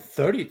Jets are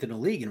 30th in the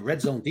league in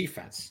red zone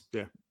defense.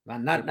 Yeah.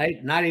 Not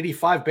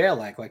 85 Bear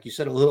like you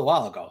said a little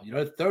while ago.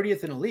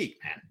 30th in the league,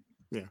 man.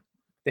 Yeah.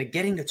 They're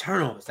getting the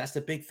turnovers. That's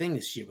the big thing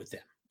this year with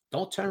them.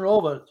 Don't turn it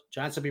over.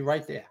 Giants will be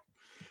right there.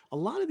 A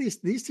lot of these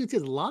two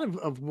teams, a lot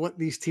of what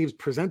these teams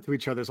present to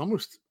each other is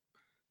almost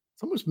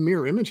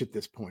mirror image at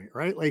this point,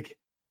 right? Like,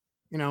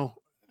 I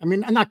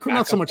mean,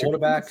 not so much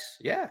quarterbacks.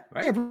 Yeah,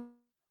 right.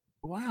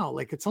 Wow,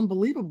 like it's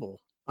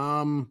unbelievable.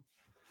 So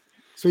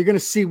you're going to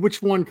see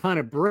which one kind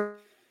of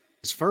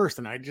breaks first,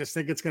 and I just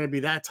think it's going to be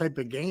that type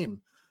of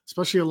game,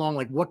 especially along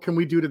like what can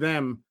we do to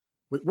them?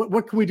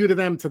 What can we do to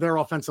them to their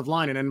offensive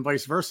line, and then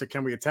vice versa?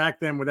 Can we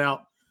attack them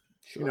without,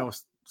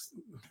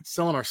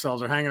 selling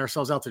ourselves or hanging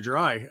ourselves out to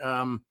dry?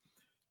 I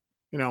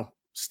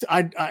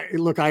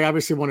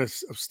obviously want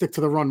to stick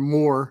to the run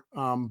more,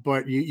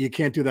 but you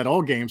can't do that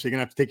all game, so you're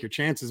gonna have to take your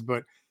chances.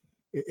 But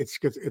it's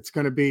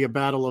going to be a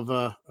battle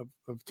of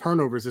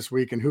turnovers this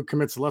week, and who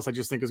commits less, I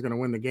just think is going to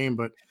win the game.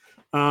 But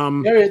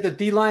the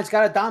D line's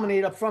got to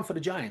dominate up front for the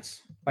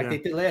Giants, like they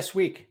did last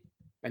week.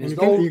 And you're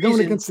going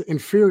against the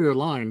inferior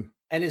line,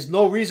 and there's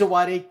no reason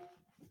why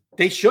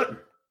they shouldn't.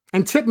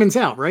 And Tippmann's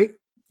out, right?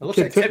 It looks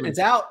like Tippmann's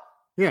out.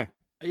 Yeah,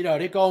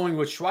 they're going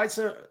with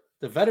Schweitzer,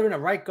 the veteran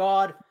at right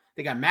guard.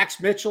 They got Max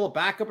Mitchell, a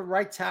backup at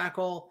right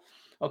tackle.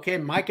 Okay,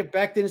 Micah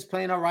Becton is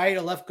playing all right,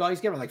 a left guard.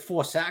 He's getting like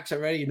 4 sacks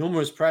already,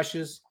 numerous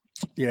pressures.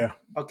 Yeah.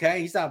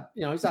 Okay, he's not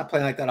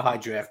playing like that a high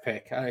draft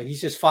pick.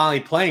 He's just finally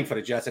playing for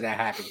the Jets, and they're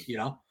happy.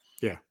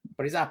 Yeah.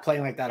 But he's not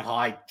playing like that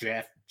high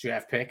draft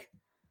pick.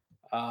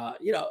 And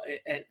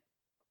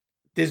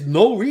there's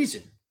no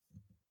reason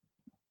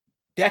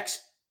Dex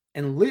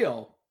and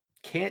Leo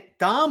can't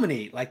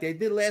dominate like they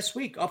did last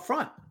week up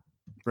front.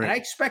 Right. And I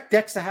expect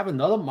Dex to have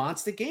another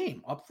monster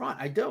game up front.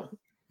 I do.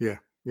 Yeah.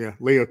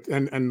 Leo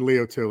and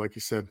Leo too, like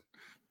you said.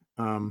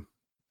 Let's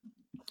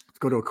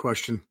go to a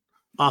question.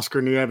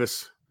 Oscar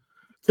Nieves.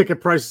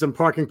 Ticket prices and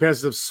parking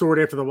passes have soared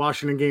after the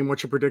Washington game.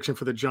 What's your prediction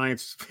for the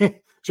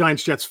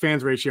Giants-Jets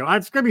fans ratio?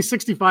 It's going to be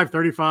 65-35,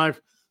 60-40.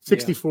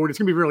 It's going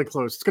to be really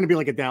close. It's going to be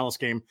like a Dallas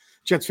game.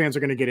 Jets fans are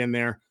going to get in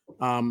there.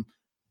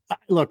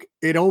 Look,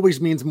 it always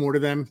means more to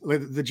them.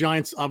 The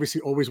Giants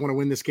obviously always want to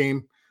win this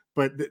game.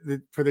 But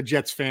for the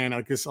Jets fan,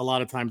 like this, a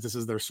lot of times this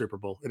is their Super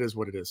Bowl. It is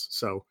what it is.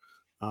 So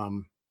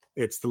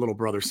it's the little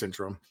brother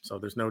syndrome. So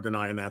there's no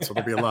denying that. So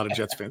there'll be a lot of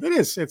Jets fans. It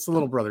is. It's the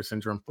little brother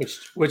syndrome.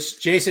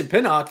 Which Jason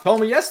Pinnock told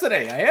me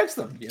yesterday. I asked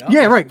him.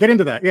 Yeah, right. Get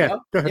into that. Yeah.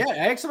 Go ahead. Yeah,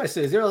 I asked him. I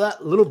said, "Is there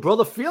that little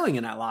brother feeling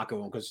in that locker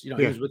room?" Because he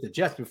was with the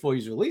Jets before he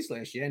was released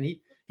last year, and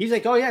he's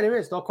like, "Oh yeah, there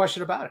is. No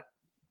question about it."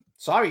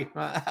 Sorry,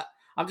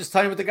 I'm just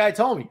telling you what the guy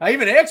told me. I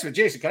even asked him,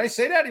 Jason, can I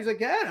say that? He's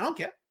like, "Yeah, I don't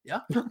care." Yeah.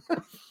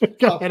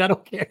 Go ahead. I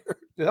don't care.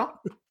 Yeah.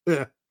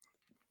 There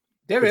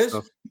Good is.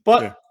 stuff.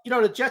 But,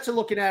 the Jets are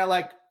looking at it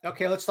like,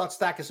 okay, let's start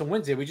stacking some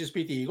wins here. We just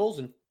beat the Eagles,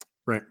 and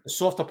right. The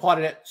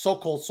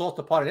so-called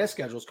softer part of their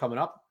schedule is coming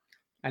up.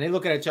 And they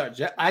look at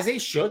it, as they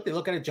should, they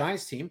look at a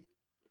Giants team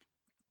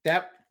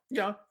that,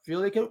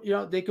 feel they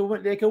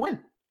could win.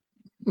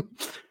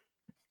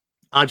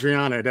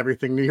 Adriana at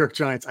Everything New York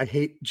Giants. I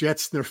hate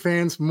Jets and their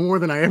fans more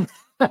than I ever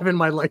have in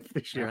my life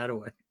this year. How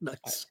do I?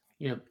 Nuts.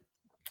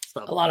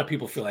 A lot of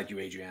people feel like you,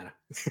 Adriana.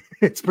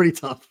 It's pretty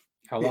tough.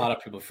 A lot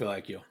of people feel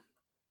like you.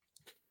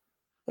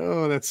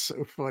 Oh, that's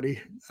so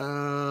funny.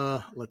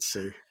 Let's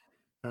see.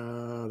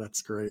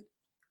 That's great.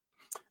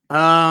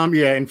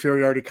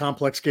 Inferiority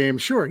complex game.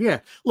 Sure. Yeah.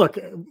 Look,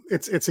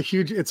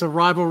 it's a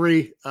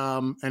rivalry.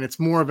 And it's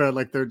more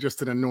of they're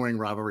just an annoying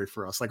rivalry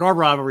for us. Like our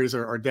rivalries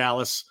are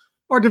Dallas,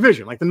 our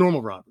division, like the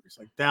normal rivalries,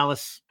 like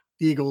Dallas,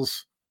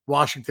 Eagles,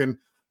 Washington,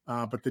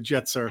 but the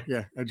Jets are,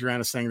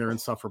 Adriana's saying they're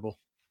insufferable.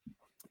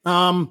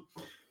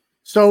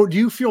 So do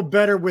you feel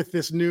better with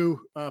this new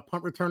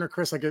punt returner,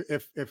 Chris? Like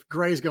if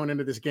Gray's going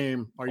into this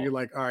game, are you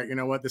like, all right, you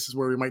know what? This is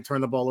where we might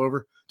turn the ball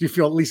over. Do you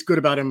feel at least good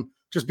about him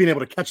just being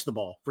able to catch the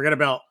ball? Forget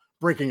about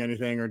breaking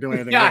anything or doing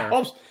anything. Yeah,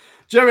 there.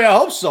 Jerry, I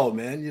hope so,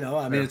 man.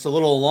 I mean, it's a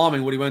little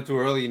alarming what he went through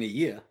early in the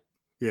year.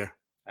 Yeah.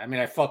 I mean,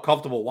 I felt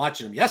comfortable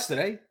watching him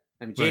yesterday.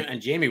 And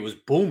Jamie was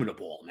booming the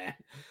ball, man.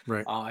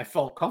 Right. I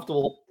felt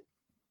comfortable.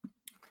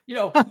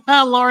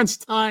 Lawrence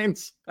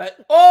Tynes.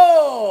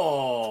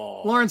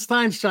 Lawrence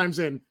Tynes chimes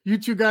in. You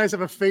two guys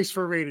have a face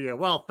for radio.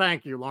 Well,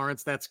 thank you,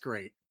 Lawrence. That's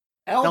great.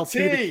 LT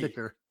the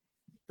kicker.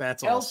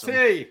 That's awesome.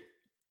 LT.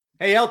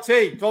 Hey,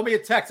 LT, throw me a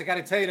text. I got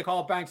to tell you to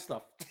call bank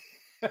stuff.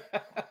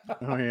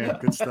 Oh, yeah.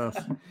 Good stuff.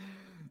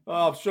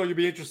 I'm sure you'll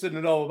be interested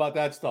to know about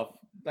that stuff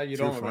that you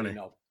don't already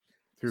know.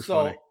 Too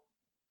funny.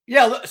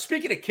 Yeah,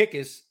 speaking of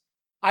kickers,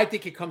 I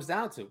think it comes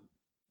down to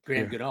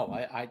Graham Gano.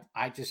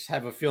 I just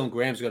have a feeling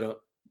Graham's going to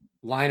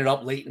line it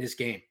up late in this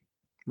game.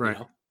 Right.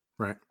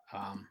 Right.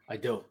 I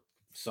do.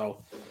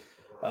 So,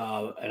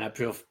 and I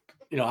feel,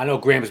 I know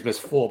Graham has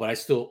missed 4, but I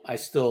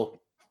still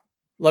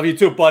love you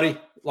too, buddy.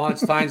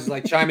 Lawrence Tynes is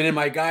like chiming in.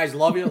 My guys,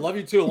 love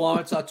you too,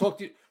 Lawrence. I'll talk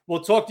to you.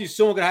 We'll talk to you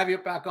soon. We're gonna have you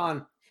back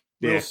on.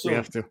 Soon. We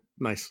have to.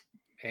 Nice.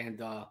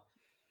 And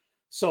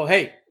so,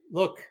 hey,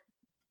 look,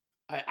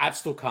 I'm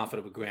still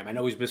confident with Graham. I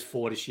know he's missed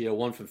 4 this year,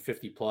 1 from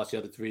 50 plus. The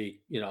other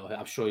 3,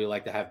 I'm sure you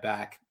like to have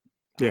back.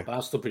 Yeah. But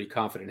I'm still pretty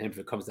confident in him if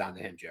it comes down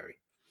to him, Jerry.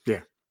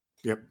 Yeah.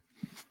 Yep.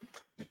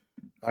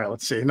 All right,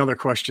 let's see. Another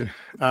question.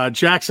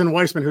 Jackson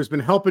Weissman, who's been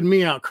helping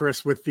me out,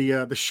 Chris, with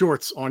the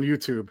shorts on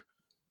YouTube.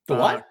 The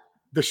what?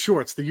 The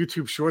shorts, the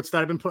YouTube shorts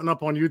that I've been putting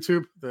up on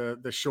YouTube.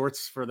 The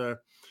shorts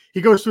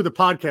he goes through the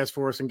podcast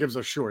for us and gives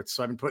us shorts.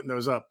 So I've been putting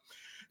those up.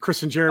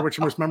 Chris and Jared, what's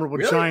your most memorable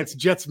Giants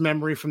Jets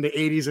memory from the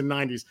 80s and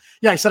 90s?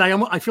 Yeah, I said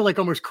I feel like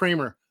almost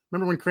Kramer.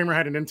 Remember when Kramer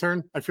had an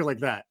intern? I feel like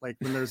that. Like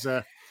when there's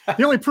the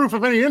only proof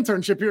of any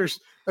internship here is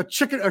a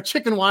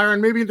chicken wire,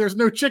 and maybe there's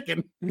no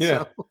chicken.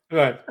 Yeah,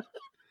 right.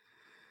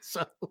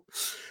 So,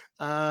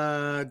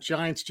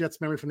 Giants Jets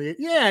memory from the 80s.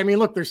 Yeah, I mean,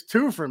 look, there's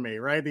 2 for me,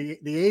 right? The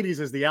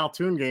 80s is the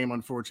Altoon game,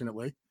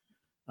 unfortunately,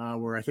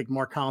 where I think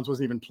Mark Collins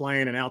wasn't even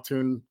playing, and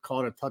Altoon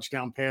called a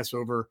touchdown pass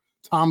over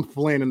Tom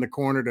Flynn in the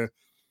corner to.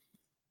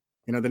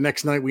 The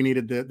next night we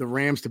needed the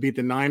Rams to beat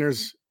the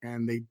Niners,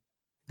 and we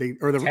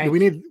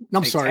needed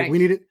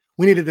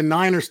the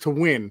Niners to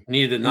win.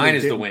 Needed the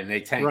Niners to win.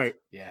 They tanked. Right.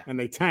 Yeah. And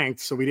they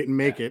tanked, so we didn't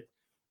make it.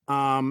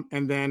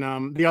 And then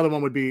the other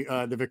one would be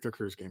the Victor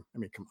Cruz game. I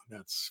mean, come on,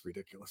 that's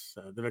ridiculous.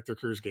 The Victor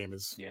Cruz game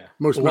is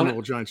most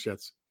memorable Giants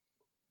Jets.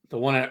 The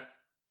one that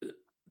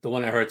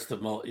hurts the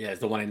most, is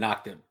the one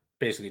that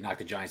basically knocked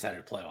the Giants out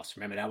of the playoffs.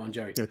 Remember that one,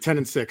 Jerry? Yeah,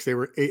 10-6. They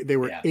were 8. They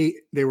were 8.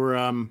 They were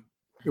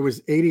it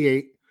was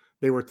 88.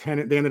 They were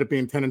 10. They ended up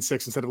being 10-6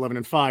 instead of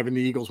 11-5, and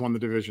the Eagles won the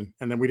division.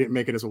 And then we didn't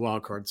make it as a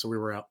wild card, so we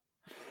were out.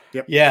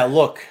 Yep. Yeah.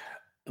 Look,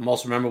 the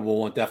most memorable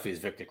one definitely is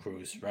Victor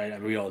Cruz, right? I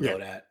mean, we all know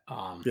that.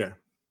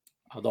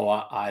 Although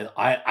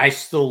I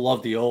still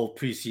love the old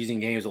preseason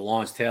games.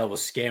 Lawrence Taylor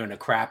was scaring the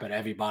crap out of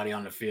everybody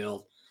on the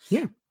field.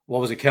 Yeah. What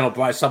was it? Kendall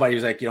Bryce. Somebody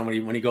was like,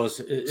 when he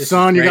goes,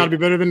 son, you got to be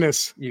better than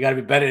this. You got to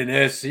be better than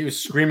this. He was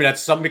screaming at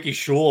some Mickey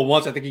Schuler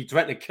once. I think he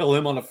threatened to kill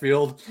him on the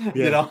field.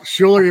 Yeah.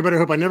 Schuler, you better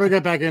hope I never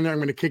get back in there. I'm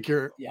going to kick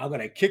your. Yeah, I'm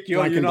going to kick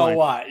you. You know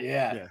what?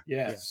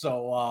 Yeah.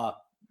 So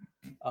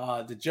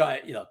the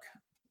Giant, look,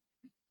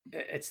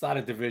 it's not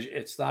a division.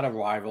 It's not a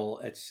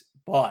rival.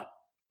 But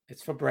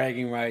it's for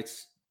bragging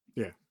rights.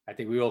 Yeah. I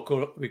think we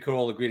could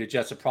all agree the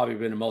Jets have probably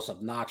been the most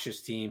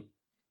obnoxious team.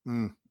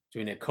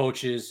 Between their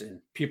coaches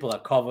and people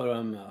that cover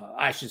them.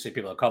 I shouldn't say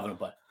people that cover them,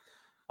 but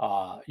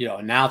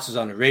announcers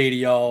on the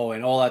radio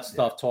and all that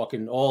stuff,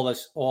 talking all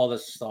this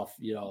stuff,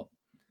 and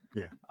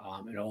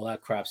all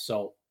that crap.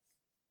 So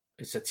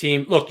it's a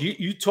team. Look,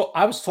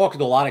 I was talking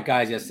to a lot of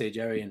guys yesterday,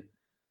 Jerry, and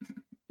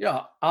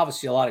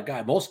obviously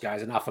most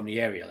guys are not from the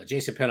area. Like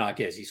Jason Pinnock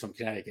he's from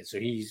Connecticut,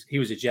 so he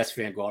was a Jets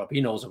fan growing up. He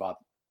knows about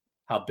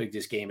how big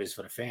this game is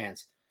for the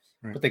fans.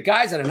 Right. But the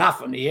guys that are not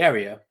from the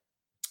area,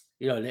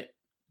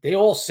 they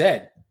all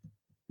said,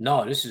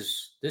 no, this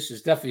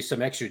is definitely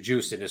some extra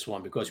juice in this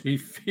one because we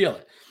feel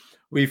it.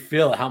 We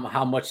feel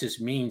how much this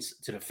means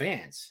to the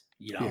fans,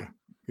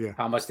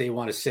 how much they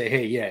want to say,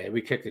 hey, we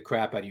kicked the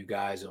crap out of you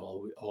guys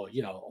or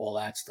all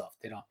that stuff.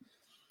 They don't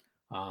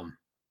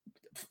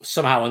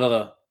somehow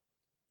another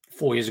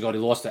 4 years ago, they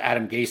lost to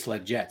Adam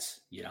Gase-led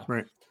Jets,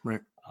 Right.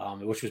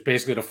 Which was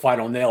basically the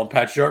final nail in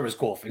Pat Shurmur's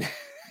coffin.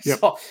 Yep.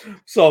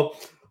 So,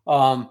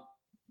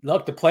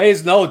 look, the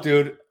players know,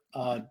 dude.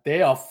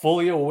 They are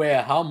fully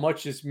aware how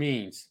much this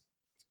means,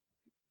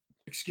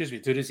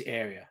 to this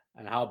area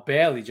and how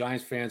badly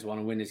Giants fans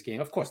want to win this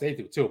game. Of course, they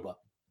do too, but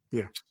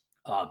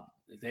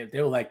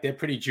they're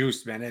pretty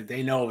juiced, man.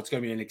 They know it's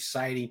going to be an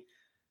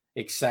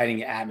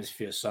exciting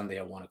atmosphere Sunday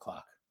at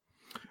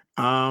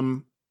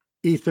 1:00.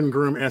 Ethan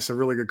Groom asks a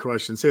really good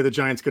question. Say the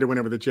Giants get a win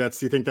over the Jets.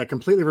 Do you think that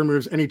completely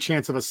removes any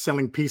chance of us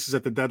selling pieces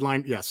at the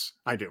deadline? Yes,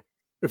 I do.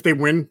 If they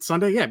win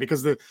Sunday, yeah,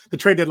 because the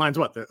trade deadline's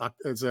what?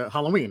 It's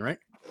Halloween, right?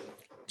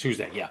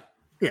 Tuesday, yeah.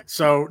 Yeah,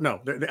 so no,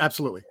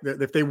 absolutely.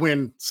 If they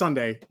win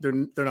Sunday,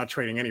 they're not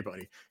trading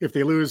anybody. If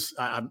they lose,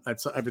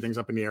 everything's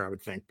up in the air, I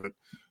would think. But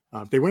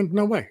if they win,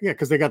 no way. Yeah,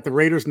 because they got the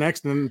Raiders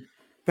next, and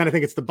then I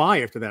think it's the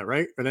bye after that,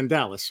 right? And then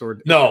Dallas,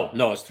 or no,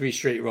 it's 3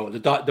 straight road.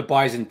 The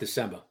bye's in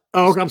December.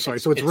 Oh, I'm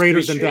sorry. So it's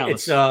Raiders and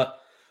Dallas. It's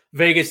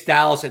Vegas,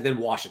 Dallas, and then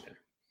Washington.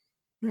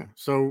 Yeah.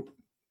 So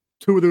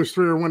 2 of those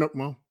 3 are winnable.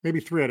 Well, maybe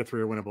 3 out of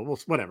 3 are winnable. Well,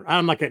 whatever.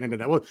 I'm not getting into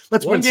that. Well,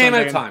 let's one win game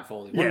Sunday at a time,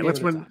 Foley. Let's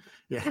win.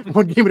 Yeah,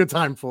 one game at a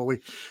time,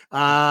 Foley.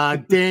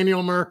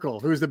 Daniel Merkel,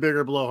 who's the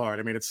bigger blowhard?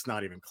 I mean, it's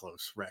not even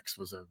close. Rex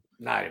was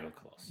not even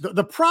close.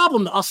 The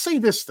problem, I'll say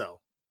this though,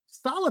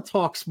 Saleh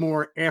talks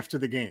more after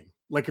the game.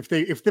 Like if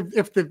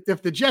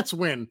the Jets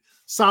win,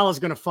 Saleh's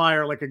going to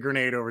fire like a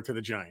grenade over to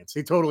the Giants.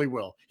 He totally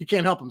will. He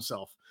can't help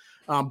himself.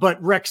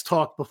 But Rex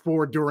talked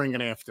before, during,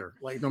 and after,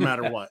 like no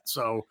matter what.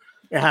 So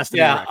it has to be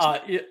Rex.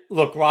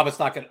 Look,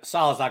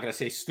 Saleh's not gonna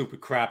say stupid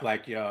crap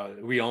like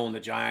we own the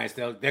Giants.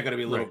 They're gonna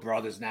be little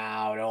brothers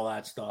now and all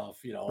that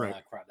stuff, all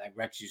that crap that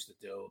Rex used to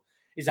do.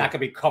 He's not gonna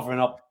be covering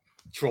up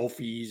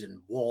trophies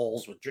and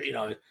walls with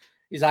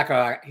he's not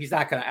gonna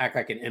act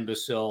like an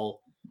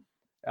imbecile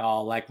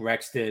like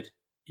Rex did.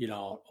 He's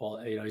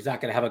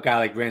not gonna have a guy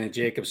like Brandon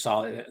Jacobs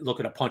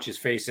looking to punch his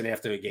face in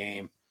after a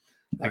game.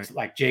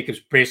 Like Jacobs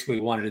basically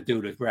wanted to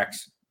do to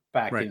Rex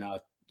back in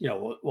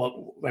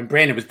when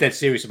Brandon was dead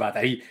serious about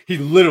that. He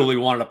literally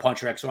wanted to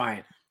punch Rex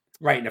Ryan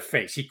right in the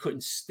face. He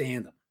couldn't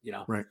stand him,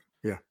 Right.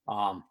 Yeah.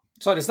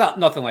 So there's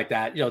nothing like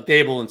that.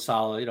 Dable and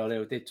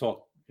Saleh, they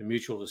talk in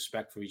mutual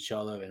respect for each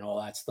other and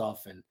all that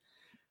stuff. And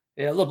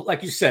look,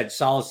 like you said,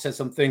 Saleh said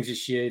some things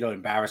this year,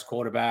 embarrass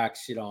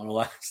quarterbacks, and all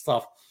that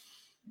stuff.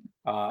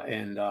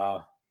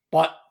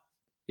 But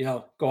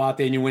go out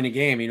there and you win a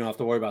game. You don't have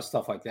to worry about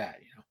stuff like that.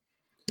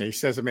 Yeah, he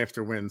says them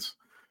after wins.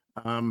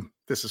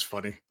 This is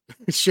funny.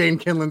 Shane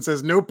Kinlan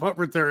says no punt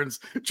returns,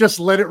 just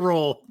let it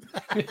roll.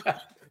 That's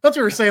what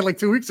we were saying like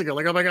 2 weeks ago.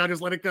 Like, oh my God,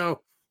 just let it go.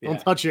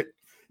 Don't touch it.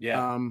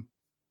 Yeah. We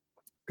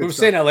were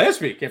saying that last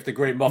week after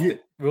Gray muffed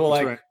it. We were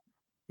like,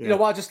 you know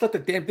what, just let the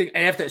damn thing.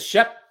 And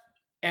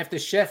after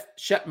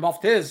Shep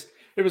muffed his,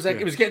 it was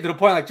like it was getting to the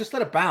point like just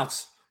let it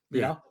bounce.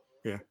 You know?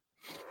 Yeah.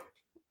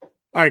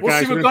 All right, we'll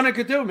guys. See what Gunnar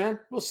could do, man.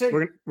 We'll see.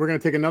 We're going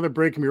to take another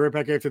break and be right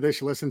back after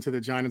this. You listen to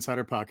the Giant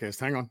Insider podcast.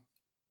 Hang on.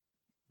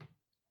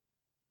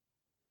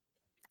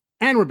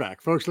 And we're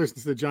back. Folks,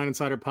 listen to the Giant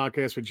Insider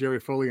podcast with Jerry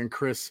Foley and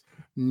Chris.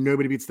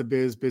 Nobody beats the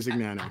biz,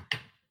 Bizignano.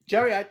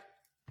 Jerry,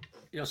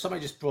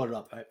 somebody just brought it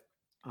up. Right?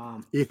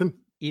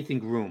 Ethan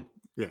Groom.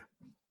 Yeah.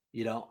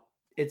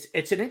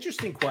 It's an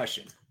interesting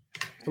question.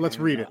 So let's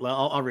read it.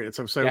 I'll read it.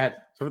 So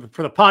for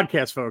the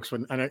podcast folks,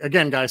 and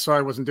again, guys, sorry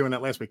I wasn't doing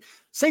that last week.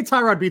 Say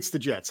Tyrod beats the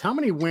Jets. How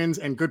many wins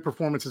and good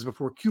performances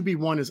before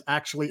QB1 is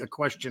actually a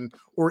question,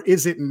 or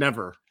is it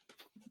never?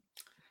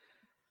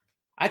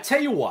 I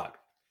tell you what.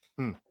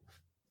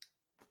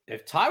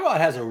 If Tyrod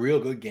has a real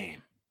good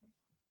game,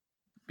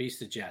 beats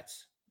the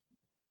Jets,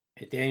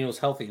 and Daniel's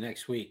healthy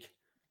next week,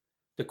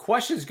 the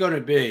question is going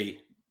to be,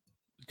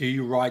 do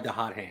you ride the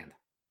hot hand?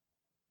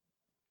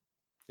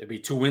 There'd be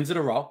 2 wins in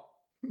a row.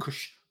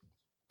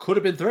 Could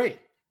have been 3.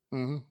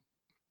 Mm-hmm.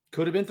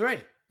 Could have been 3.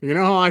 You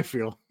know how I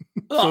feel.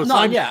 So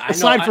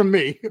aside from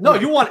me. No,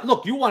 you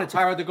wanted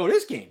Tyrod to go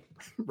this game.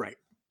 Right.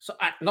 So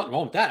nothing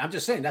wrong with that. I'm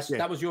just saying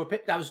that was your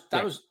pick. That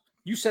was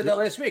you said that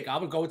last week. I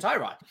would go with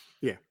Tyrod.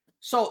 Yeah.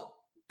 So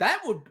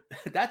that's going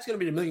to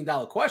be the $1 million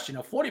question.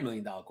 A $40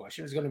 million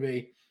question is going to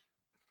be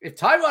if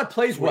Tyrod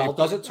plays well,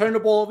 doesn't turn the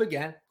ball over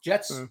again.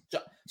 Jets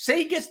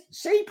say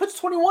he puts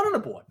 21 on the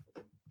board.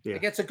 Yeah.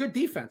 Against a good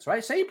defense,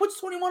 right? Say he puts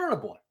 21 on the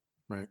board.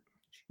 Right.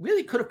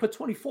 Really could have put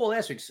 24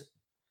 last week.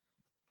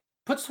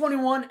 Puts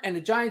 21 and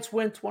the Giants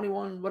win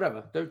 21,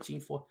 whatever,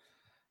 13-4.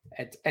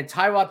 And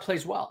Tyrod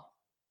plays well.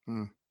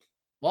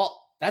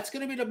 Well, that's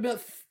going to be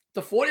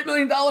the $40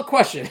 million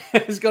question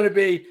is going to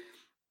be,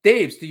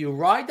 Daves, do you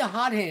ride the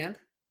hot hand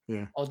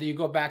or do you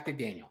go back to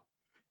Daniel?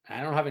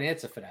 I don't have an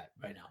answer for that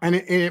right now. And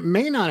it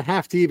may not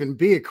have to even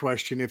be a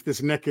question if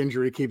this neck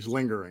injury keeps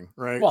lingering,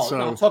 right? Well,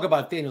 no, talk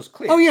about Daniel's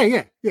clear. Oh,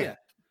 yeah.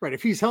 Right.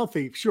 If he's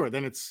healthy, sure,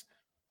 then it's –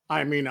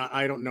 I mean,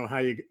 I don't know how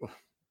you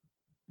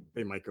 –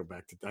 they might go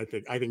back to –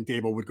 I think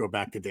Dable would go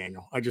back to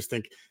Daniel. I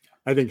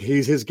think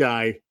he's his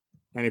guy,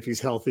 and if he's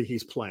healthy,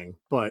 he's playing.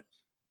 But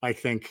I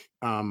think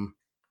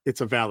it's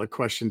a valid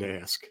question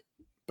to ask.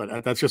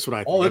 But that's just what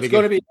I think. Oh, it's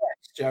going to be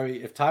next,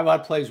 Jerry. If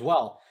Tyrod plays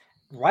well,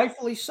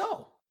 rightfully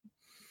so.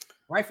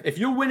 Right? If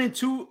you're winning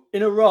 2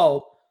 in a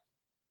row,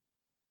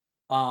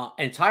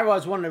 and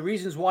Tyrod's one of the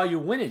reasons why you're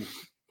winning,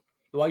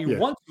 why you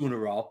won 2 in a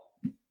row,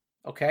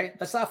 okay?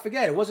 Let's not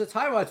forget, it wasn't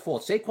Tyrod's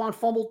fault. Saquon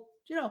fumbled,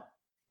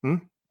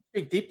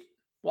 big, deep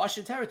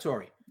Washington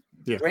territory.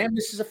 Yeah. Graham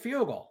misses a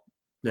field goal,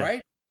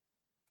 right?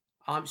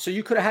 So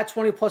you could have had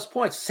 20-plus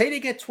points. Say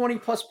they get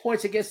 20-plus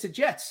points against the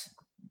Jets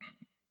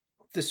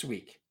this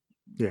week.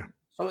 Yeah.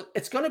 So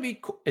it's going to be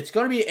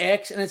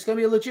X, and it's going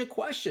to be a legit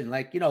question.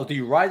 Like, do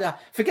you ride that?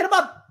 Forget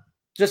about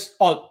just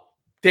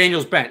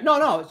Daniel's bent.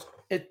 No,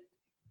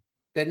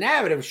 the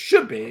narrative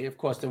should be, of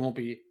course, there won't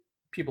be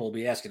people will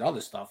be asking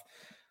other stuff,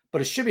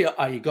 but it should be,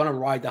 are you going to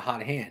ride the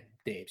hot hand,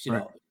 Dave? You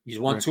know, he's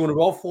won 2 in a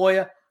row for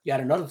you. You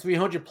had another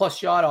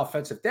 300+ yard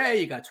offensive day.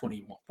 You got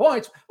 21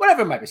 points,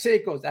 whatever it might be. Say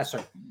it goes. That's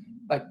right.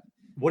 Like,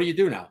 what do you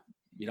do now?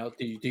 You know,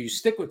 do you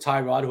stick with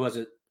Tyrod, who has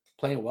it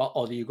playing well,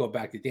 or do you go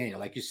back to Daniel?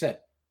 Like you said,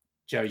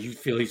 Jerry, you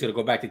feel he's going to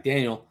go back to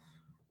Daniel.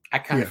 I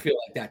kind of feel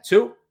like that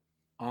too.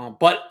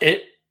 But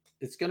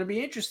it's going to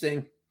be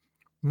interesting.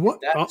 What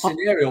that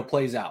scenario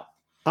plays out.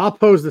 I'll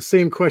pose the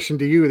same question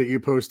to you that you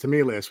posed to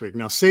me last week.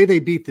 Now, say they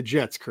beat the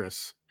Jets,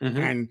 Chris,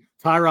 and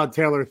Tyrod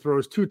Taylor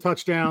throws 2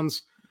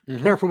 touchdowns.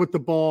 Careful with the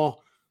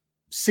ball.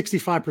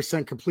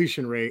 65%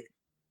 completion rate.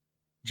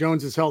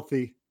 Jones is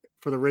healthy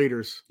for the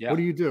Raiders. What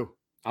do you do?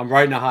 I'm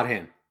riding a hot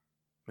hand.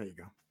 There you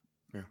go.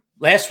 Yeah.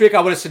 Last week I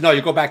would have said no.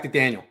 You go back to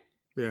Daniel.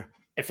 Yeah.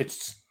 If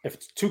it's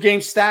 2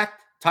 games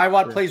stacked,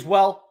 Tyrod plays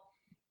well.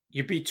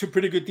 You beat 2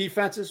 pretty good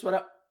defenses.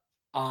 Whatever.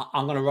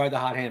 I'm going to ride the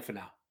hot hand for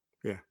now.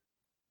 Yeah.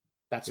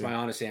 That's my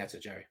honest answer,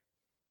 Jerry.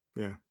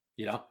 Yeah.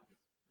 You know.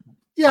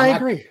 Yeah, I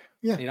agree.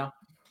 Yeah. You know,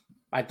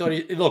 I thought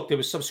look, there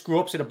was some screw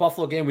ups in the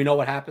Buffalo game. We know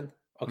what happened.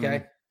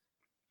 Okay.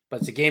 But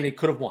it's a game they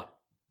could have won.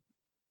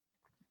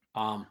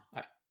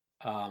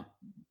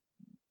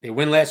 They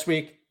win last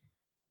week.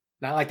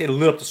 Not like they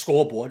lit up the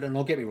scoreboard, and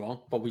don't get me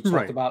wrong, but we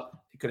talked about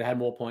they could have had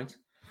more points.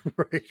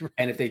 Right.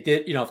 And if they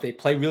did, you know, if they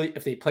play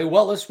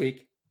well this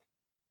week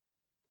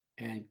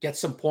and get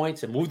some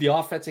points and move the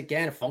offense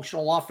again, a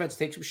functional offense,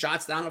 take some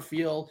shots down the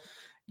field,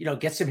 you know,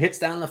 get some hits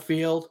down the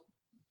field.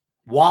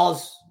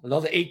 Wallace,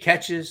 another 8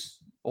 catches,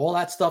 all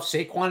that stuff.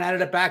 Saquon out of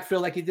the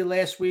backfield like he did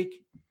last week.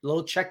 A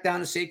little check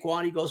down to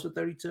Saquon. He goes for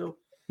 32.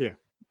 Yeah.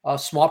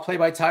 Smart play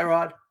by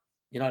Tyrod.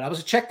 You know, that was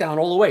a check down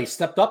all the way.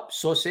 Stepped up,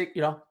 so sick,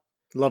 you know.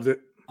 Loved it.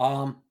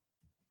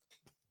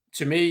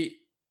 To me,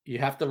 you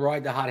have to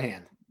ride the hot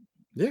hand.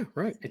 Yeah,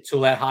 right. Until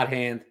that hot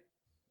hand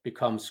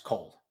becomes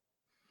cold.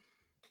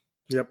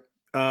 Yep.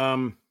 I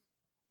was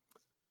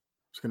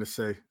going to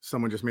say,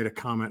 someone just made a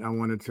comment I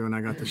wanted to, and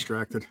I got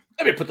distracted.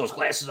 Let me put those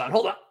glasses on.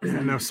 Hold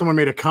on. No, someone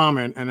made a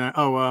comment, and hang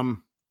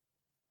on.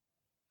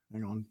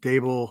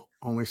 Dable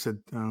only said,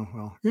 oh,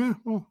 well, yeah,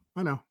 well,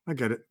 I know. I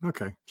get it.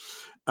 Okay.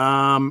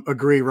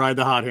 Agree. Ride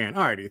the hot hand.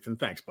 All right, Ethan.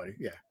 Thanks, buddy.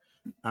 Yeah.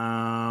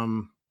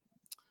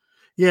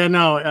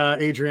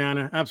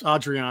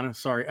 Adriana.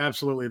 Sorry.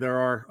 Absolutely. There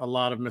are a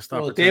lot of missed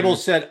opportunities. Dable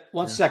said,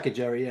 one second,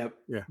 Jerry.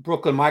 Yeah.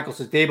 Brooklyn Michael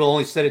says, Dable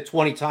only said it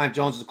 20 times.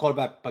 Jones is the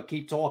quarterback, but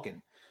keep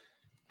talking.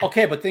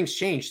 Okay, but things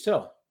changed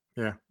too.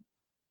 Yeah.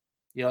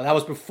 You know, that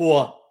was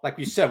before, like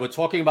you said, we're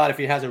talking about if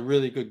he has a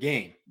really good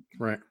game.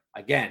 Right.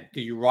 Again, do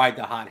you ride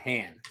the hot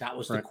hand? That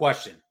was the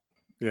question.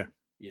 Yeah.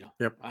 You know.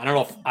 Yep. I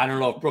don't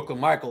know if Brooklyn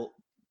Michael,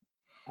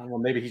 I don't know,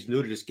 maybe he's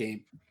new to this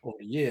game over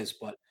the years,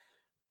 but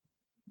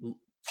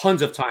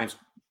tons of times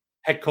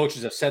head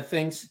coaches have said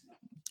things.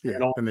 Yeah.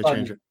 And they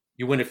change it.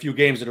 You win a few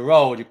games in a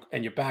row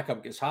and your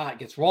backup gets hot,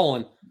 gets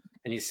rolling,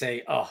 and you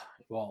say, oh,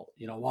 well,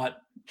 you know what?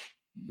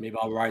 Maybe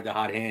I'll ride the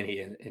hot hand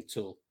here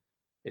until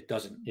it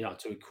doesn't, you know,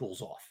 until it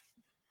cools off.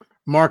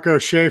 Marco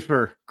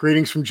Schaefer,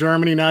 greetings from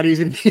Germany. Not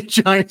easy to be a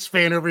Giants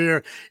fan over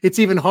here. It's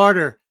even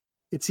harder.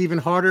 It's even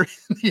harder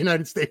in the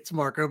United States,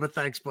 Marco, but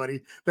thanks, buddy.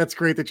 That's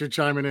great that you're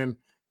chiming in.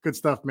 Good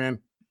stuff, man.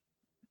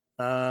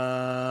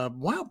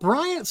 Wow,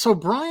 Brian. So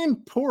Brian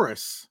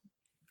Porras.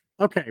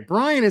 Okay,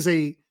 Brian is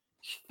a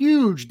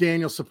huge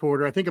Daniel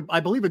supporter. I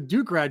believe a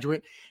Duke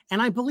graduate. And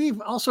I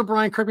believe also,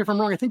 Brian, correct me if I'm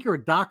wrong, I think you're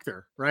a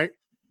doctor, right?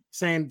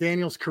 Saying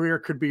Daniel's career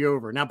could be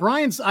over. Now,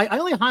 Brian's, I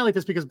only highlight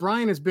this because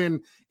Brian has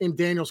been in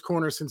Daniel's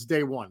corner since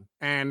day one.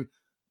 And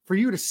for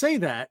you to say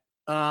that,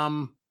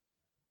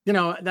 you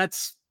know,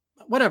 that's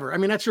whatever. I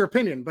mean, that's your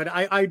opinion, but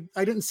I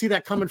didn't see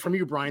that coming from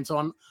you, Brian.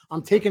 So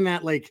I'm taking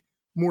that like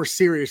more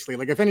seriously.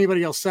 Like if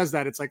anybody else says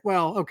that, it's like,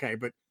 well, okay,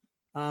 but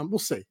we'll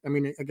see. I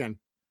mean, again,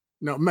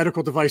 no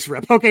medical device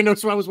rep. Okay, no,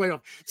 so I was way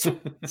off. So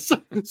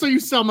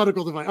you sell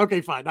medical device. Okay,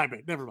 fine.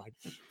 Never mind.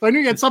 So I knew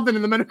you had something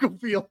in the medical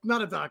field,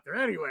 not a doctor.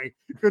 Anyway,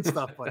 good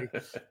stuff, buddy.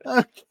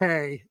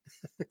 Okay.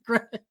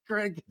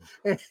 Greg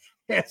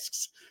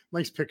asks,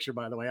 nice picture,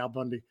 by the way, Al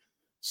Bundy.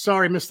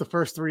 Sorry, missed the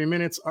first 30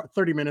 minutes.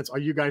 Are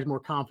you guys more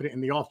confident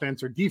in the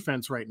offense or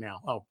defense right now?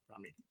 Oh, I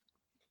mean,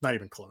 not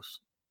even close.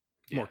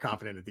 More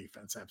confident in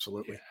defense.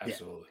 Absolutely. Yeah,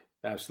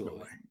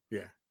 absolutely.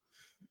 Yeah.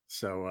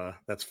 So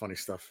that's funny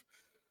stuff.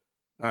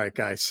 All right,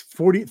 guys.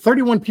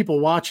 31 people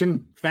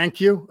watching.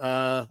 Thank you.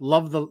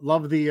 Love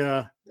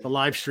the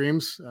live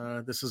streams.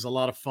 This is a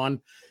lot of fun.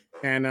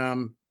 And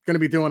going to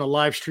be doing a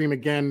live stream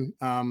again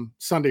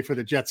Sunday for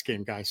the Jets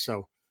game, guys.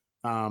 So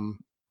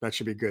that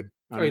should be good.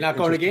 Are you not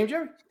going to the game,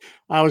 Jerry?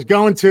 I was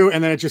going to,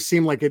 and then it just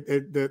seemed like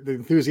the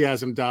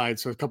enthusiasm died.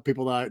 So a couple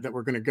people that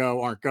were going to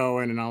go aren't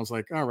going, and I was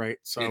like, all right.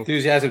 So the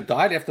enthusiasm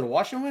died after the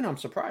Washington win. I'm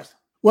surprised.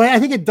 Well, I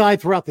think it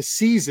died throughout the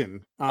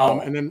season,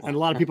 and a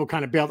lot of people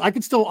kind of bailed.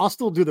 I'll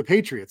still do the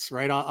Patriots,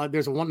 right?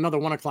 There's another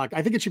 1 o'clock.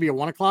 I think it should be a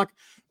 1 o'clock.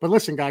 But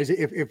listen, guys,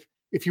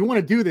 if you want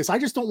to do this, I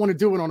just don't want to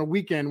do it on a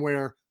weekend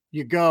where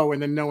you go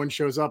and then no one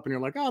shows up, and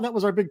you're like, oh, that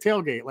was our big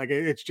tailgate. Like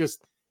it's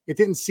it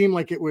didn't seem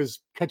like it was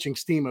catching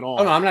steam at all.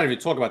 Oh no, I'm not even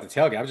talking about the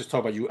tailgate. I was just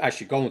talking about you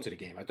actually going to the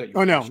game. I thought you.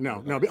 Oh no.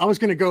 I was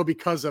going to go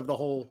because of the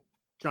whole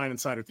Giant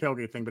Insider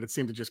tailgate thing, but it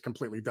seemed to just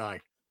completely die.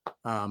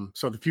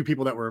 So the few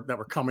people that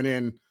were coming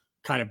in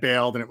kind of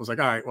bailed, and it was like,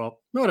 all right, well,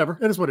 whatever.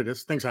 It is what it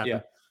is. Things happen.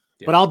 Yeah.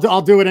 But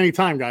I'll do it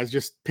anytime, guys.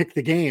 Just pick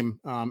the game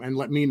and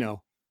let me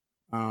know.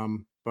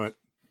 But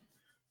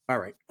all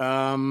right.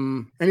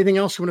 Anything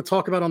else you want to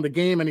talk about on the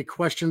game? Any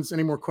questions?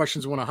 Any more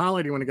questions you want to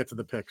highlight? Or you want to get to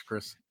the picks,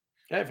 Chris?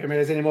 Yeah, if anybody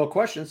has any more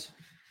questions,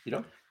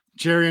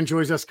 Jerry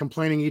enjoys us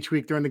complaining each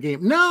week during the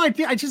game. No, I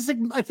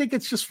think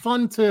it's just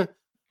fun to.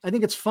 I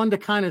think it's fun to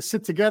kind of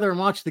sit together and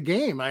watch the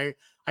game. I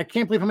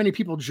can't believe how many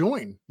people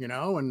join.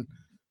 And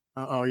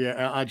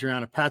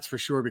Adriana, Pat's for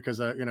sure because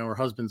her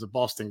husband's a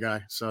Boston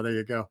guy. So there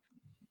you go.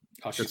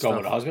 Oh, she's going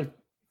with her husband?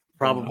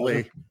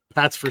 Probably.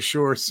 Pat's for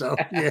sure. So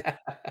yeah.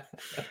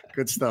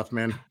 Good stuff,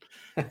 man.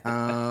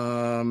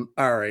 All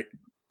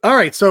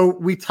right. So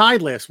we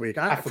tied last week.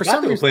 I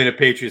forgot they were playing the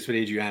Patriots with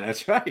Adriana.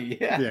 That's right.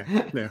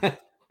 Yeah.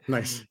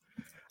 Nice.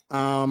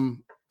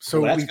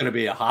 So that's going to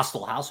be a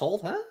hostile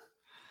household, huh?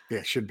 Yeah,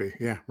 it should be.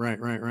 Yeah. Right.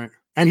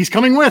 And he's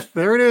coming with.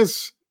 There it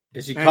is.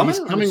 Is he coming?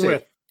 He's coming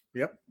with.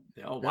 Yep.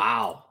 Oh,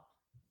 wow.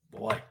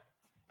 Boy.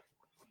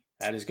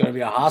 That is going to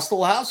be a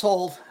hostile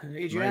household.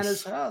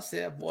 Adriana's house.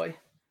 Yeah, boy.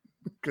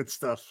 Good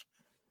stuff.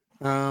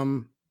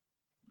 All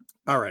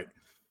right.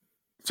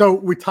 So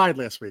we tied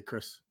last week,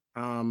 Chris.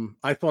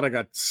 I thought I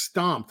got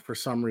stomped for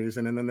some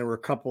reason, and then there were a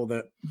couple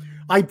that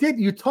I did.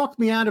 You talked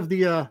me out of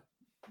the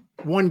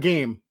one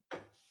game,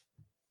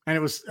 and it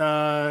was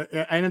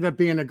it ended up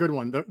being a good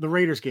one. The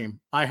Raiders game.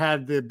 I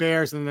had the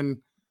Bears, and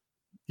then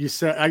you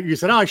said,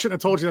 oh, I shouldn't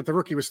have told you that the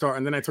rookie was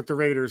starting. Then I took the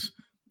Raiders.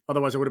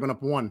 Otherwise, I would have been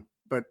up 1.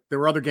 But there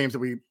were other games that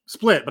we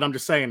split. But I'm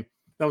just saying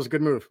that was a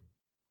good move.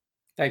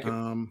 Thank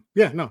you.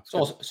 Yeah, no,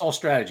 it's all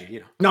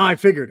strategy, No, I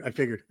figured.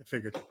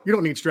 You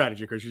don't need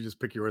strategy because you just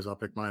pick yours. I'll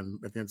pick mine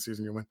at the end of the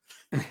season. You win.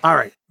 All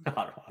right.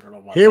 I don't know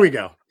about Here we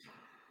go.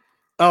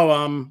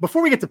 Oh,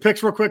 before we get to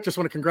picks, real quick, just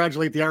want to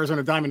congratulate the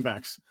Arizona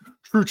Diamondbacks,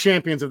 true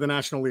champions of the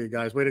National League,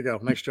 guys. Way to go!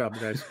 Nice job,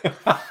 guys.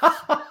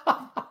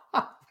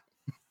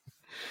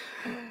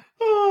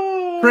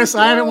 Chris,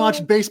 I haven't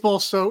watched baseball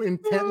so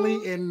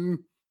intently in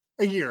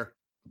a year.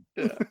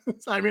 Yeah.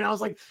 I mean, I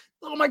was like,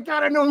 oh my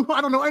God, I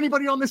don't know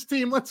anybody on this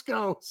team. Let's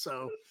go.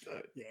 So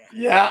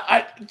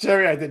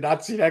Jerry, I did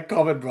not see that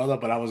coming, brother,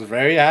 but I was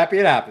very happy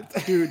it happened.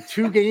 Dude,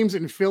 2 games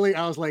in Philly.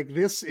 I was like,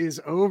 this is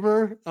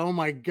over. Oh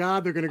my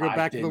God, they're gonna go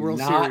back to the World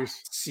Series.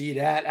 See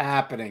that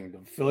happening. The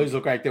Phillies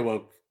look like they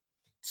were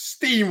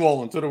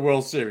steamrolling to the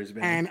World Series,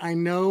 man. And I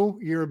know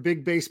you're a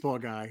big baseball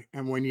guy.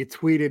 And when you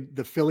tweeted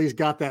the Phillies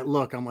got that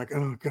look, I'm like,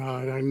 oh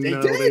God, I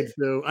know they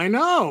do. I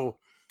know.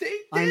 They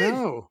did. I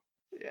know.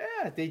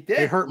 Yeah, they did.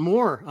 They hurt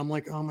more. I'm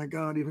like, oh my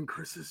God, even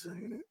Chris is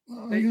saying it.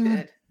 Oh, they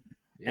did.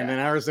 Yeah. And then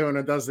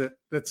Arizona does it.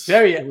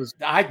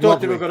 I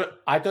thought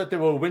they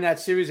would win that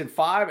series in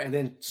 5 and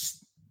then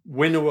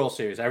win the World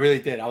Series. I really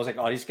did. I was like,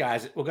 oh, these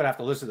guys, we're gonna have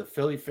to listen to the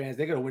Philly fans.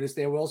 They're gonna win this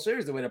damn World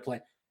Series the way they're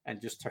playing.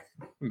 And just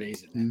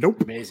amazing. Man.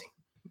 Nope. Amazing.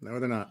 No,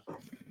 they're not.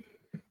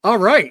 All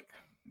right.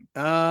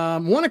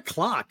 1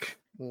 o'clock.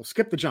 We'll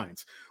skip the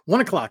Giants.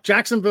 1 o'clock.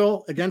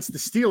 Jacksonville against the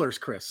Steelers,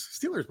 Chris.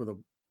 Steelers with a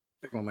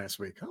big one last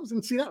week. I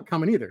didn't see that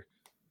coming either.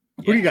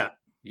 Who do you got?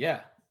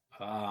 Yeah.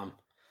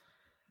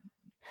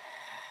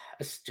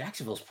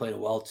 Jacksonville's played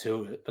well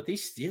too, but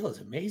these Steelers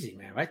amazing,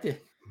 man. Right there.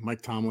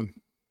 Mike Tomlin.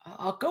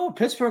 I'll go with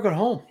Pittsburgh at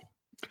home.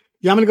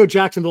 Yeah, I'm gonna go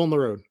Jacksonville on the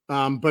road.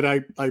 But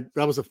I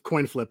that was a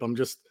coin flip.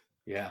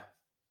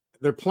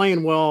 They're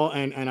playing well,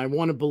 and I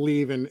want to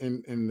believe in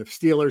the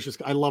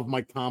Steelers. I love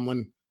Mike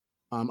Tomlin.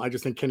 I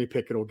just think Kenny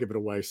Pickett will give it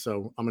away.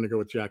 So I'm gonna go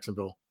with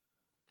Jacksonville.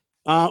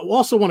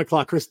 Also 1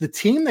 o'clock, Chris, the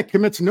team that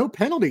commits no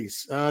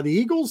penalties, the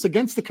Eagles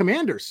against the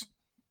Commanders.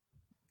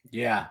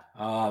 Yeah.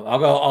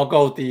 I'll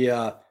go with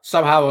the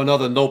somehow or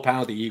another no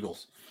penalty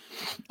Eagles.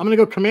 I'm going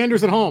to go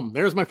Commanders at home.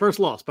 There's my first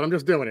loss, but I'm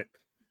just doing it.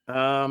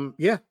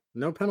 Yeah.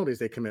 No penalties.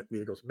 They commit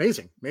the Eagles.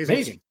 Amazing.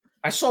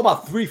 I saw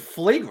about 3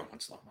 flagrant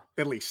ones.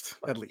 At least.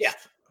 Yeah.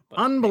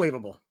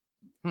 Unbelievable.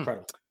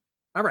 Incredible.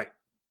 All right.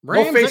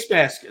 No face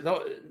mask.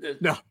 No.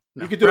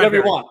 You can do whatever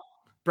you want.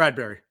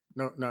 Bradbury.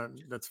 No,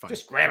 that's fine.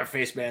 Just grab a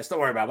face mask. Don't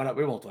worry about it.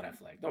 We won't throw that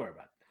flag. Don't worry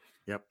about it.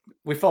 Yep.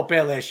 We felt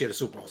bad last year at the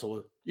Super Bowl,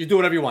 so you do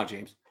whatever you want,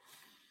 James.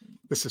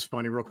 This is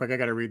funny. Real quick, I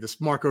got to read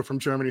this. Marco from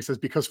Germany says,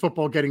 because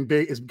football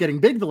is getting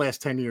big the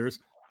last 10 years,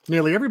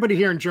 nearly everybody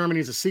here in Germany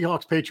is a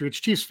Seahawks, Patriots,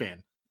 Chiefs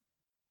fan.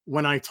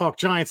 When I talk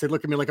Giants, they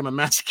look at me like I'm a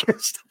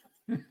masochist.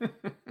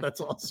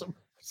 That's awesome.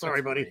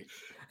 Sorry, buddy.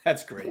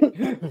 That's great.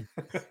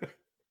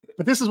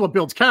 But this is what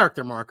builds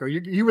character, Marco.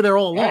 You were there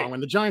all along. Right.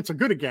 When the Giants are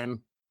good again,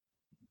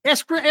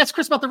 ask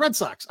Chris about the Red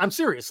Sox. I'm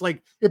serious.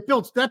 Like that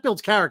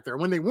builds character.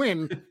 When they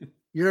win,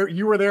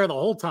 you were there the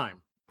whole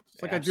time.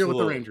 It's like I deal with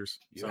the Rangers.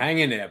 You hang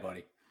in there,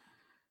 buddy.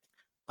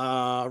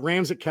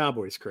 Rams at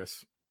Cowboys,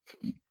 Chris.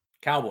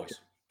 Cowboys.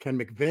 Can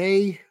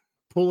McVay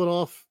pull it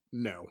off?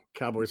 No.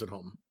 Cowboys at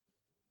home.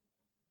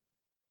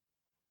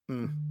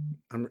 Okay.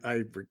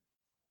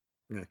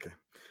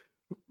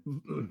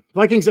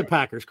 Vikings at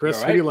Packers, Chris.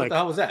 Right? What do you What like? the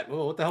hell was that?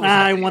 What the hell was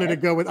I that? wanted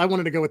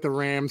to go with the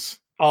Rams.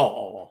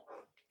 Oh.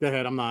 Go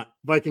ahead. I'm not.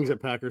 Vikings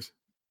at Packers.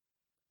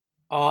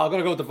 I'm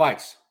gonna go with the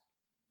Vikes.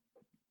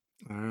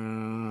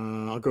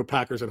 I'll go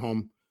Packers at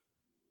home.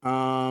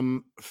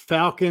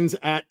 Falcons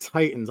at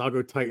Titans. I'll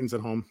go Titans at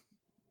home.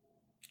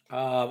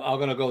 I'm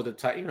gonna go with the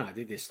Titans. I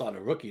think they start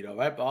a rookie though,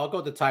 right? But I'll go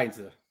with the Titans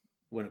to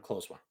win a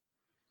close one.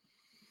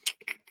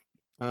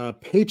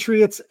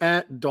 Patriots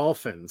at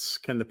Dolphins.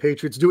 Can the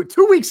Patriots do it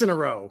 2 weeks in a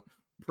row?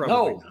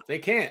 Probably not. They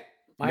can't.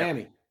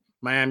 Miami. No.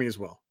 Miami as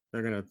well.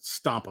 They're gonna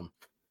stomp them.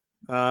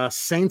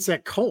 Saints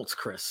at Colts,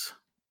 Chris.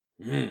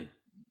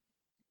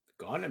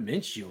 Gardner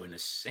Minshew and the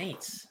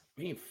Saints.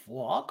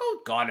 I'll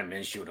go Gardner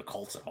Minshew and the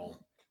Colts at home.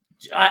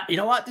 You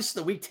know what? This is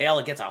the week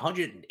Taylor gets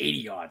 180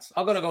 yards.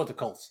 I'm gonna go with the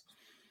Colts.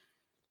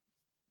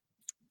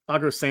 I'll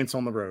go Saints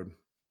on the road.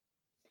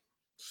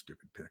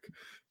 Stupid pick.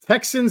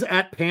 Texans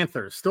at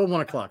Panthers. Still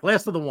 1:00.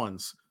 Last of the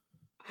ones.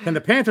 Can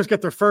the Panthers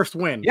get their first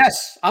win?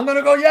 Yes. I'm going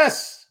to go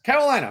yes.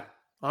 Carolina.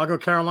 I'll go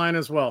Carolina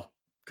as well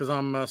because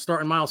I'm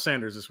starting Miles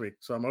Sanders this week.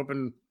 So I'm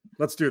open.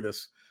 Let's do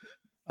this.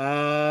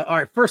 All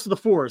right. First of the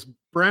fours.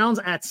 Browns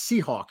at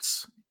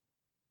Seahawks.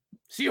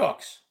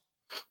 Seahawks.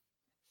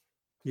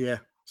 Yeah.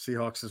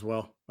 Seahawks as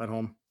well at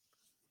home.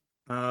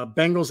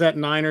 Bengals at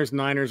Niners.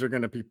 Niners are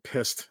going to be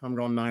pissed. I'm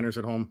going Niners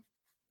at home.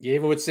 Yeah,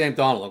 even with Sam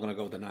Darnold, I'm going to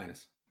go with the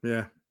Niners.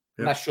 Yeah.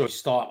 I'm not sure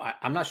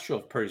I'm not sure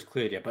if Purdy's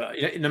cleared yet, but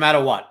no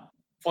matter what,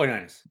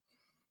 49ers.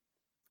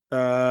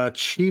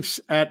 Chiefs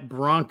at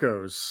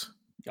Broncos.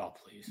 Oh,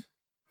 please.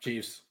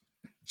 Chiefs.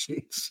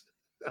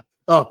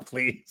 Oh,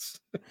 please.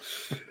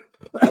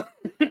 I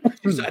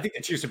think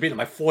the Chiefs have beaten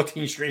them like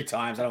 14 straight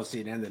times. I don't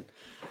see it ending.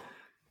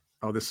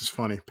 Oh, this is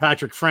funny.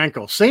 Patrick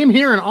Frankel. Same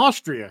here in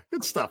Austria.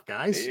 Good stuff,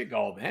 guys. There you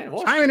go, man.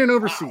 Chiming in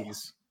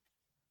overseas.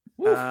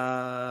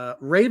 Wow.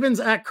 Ravens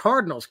at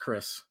Cardinals,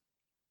 Chris.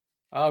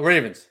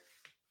 Ravens.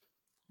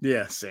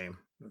 Yeah, same.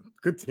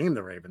 Good team,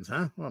 the Ravens,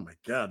 huh? Oh, my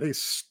God. They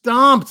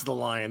stomped the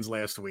Lions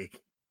last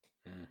week.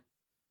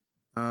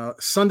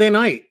 Sunday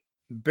night,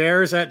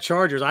 Bears at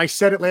Chargers. I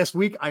said it last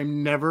week.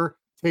 I'm never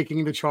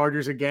taking the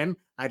Chargers again.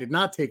 I did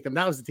not take them.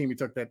 That was the team we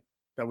took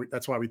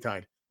that's why we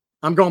tied.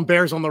 I'm going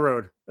Bears on the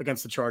road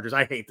against the Chargers.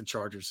 I hate the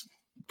Chargers.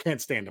 Can't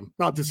stand them.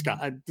 I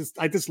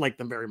dislike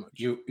them very much.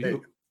 You're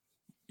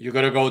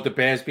going to go with the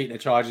Bears beating the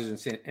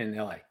Chargers in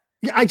LA.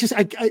 Yeah, I'll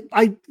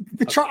take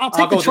the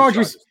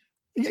Chargers.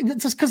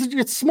 Just because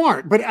it's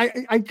smart, but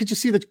I could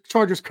just see the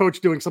Chargers coach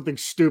doing something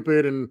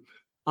stupid, and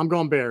I'm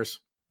going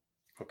Bears.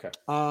 Okay.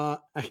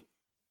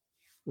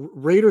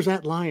 Raiders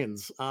at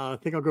Lions. I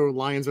think I'll go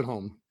Lions at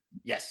home.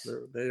 Yes.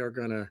 They are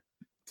going to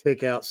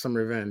take out some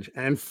revenge.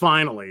 And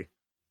finally,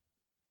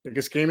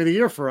 biggest game of the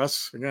year for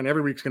us. Again,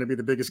 every week's going to be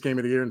the biggest game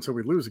of the year until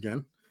we lose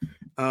again.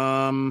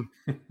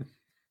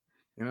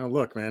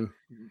 Look, man,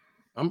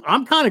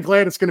 I'm kind of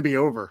glad it's going to be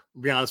over. To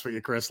be honest with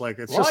you, Chris. Like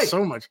it's just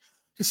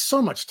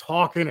so much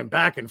talking and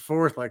back and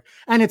forth.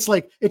 And it's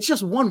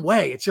just one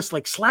way. It's just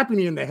like slapping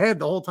you in the head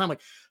the whole time.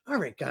 Like, all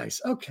right,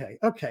 guys. Okay.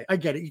 I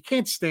get it. You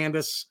can't stand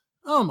us.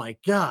 Oh my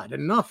God.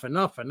 Enough.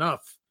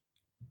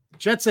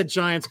 Jets at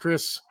Giants,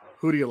 Chris.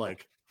 Who do you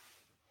like?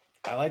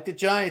 I like the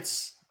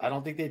Giants. I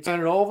don't think they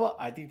turn it over.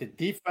 I think the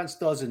defense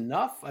does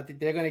enough. I think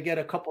they're going to get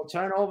a couple of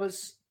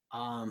turnovers.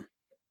 And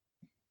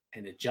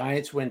the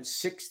Giants went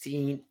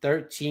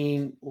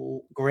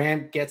 16-13.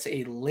 Graham gets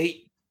a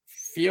late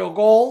field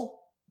goal.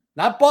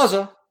 Not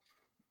buzzer,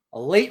 a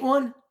late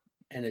one,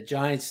 and the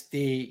Giants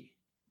D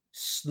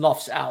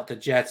snuffs out the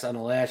Jets on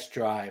the last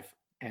drive,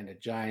 and the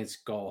Giants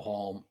go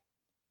home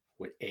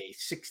with a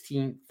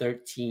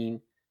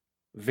 16-13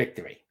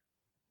 victory.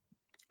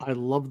 I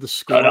love the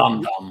score.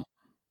 Dum-dum.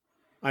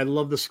 I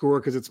love the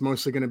score because it's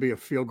mostly going to be a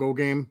field goal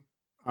game.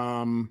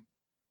 I'll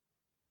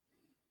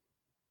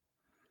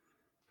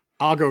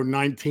go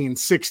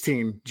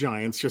 19-16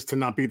 Giants just to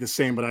not be the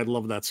same, but I'd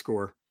love that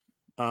score.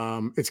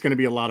 It's going to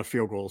be a lot of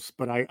field goals,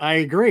 but I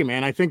agree,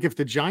 man. I think if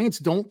the Giants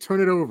don't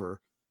turn it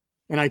over,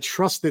 and I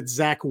trust that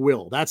Zach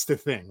will, that's the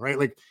thing, right?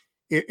 Like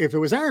if it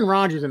was Aaron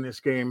Rodgers in this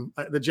game,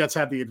 the Jets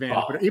have the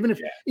advantage. But even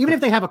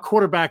if they have a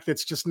quarterback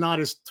that's just not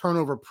as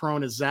turnover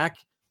prone as Zach,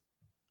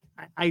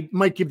 I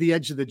might give the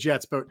edge to the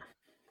Jets. But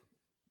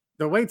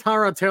the way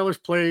Tyrod Taylor's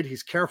played,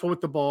 he's careful with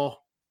the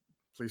ball.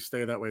 Please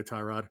stay that way,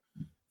 Tyrod.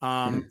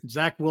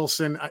 Zach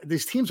Wilson.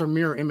 These teams are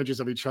mirror images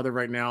of each other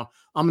right now.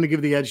 I'm going to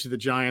give the edge to the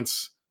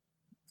Giants.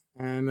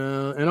 And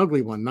an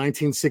ugly one,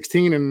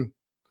 19-16, and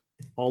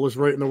all is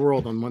right in the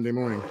world on Monday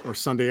morning or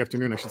Sunday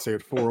afternoon, I should say,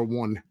 at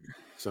 4:01.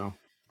 So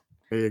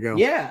there you go.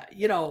 Yeah,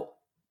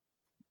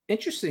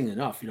 interesting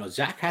enough,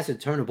 Zach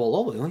hasn't turned the ball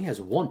over. He only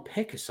has one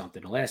pick or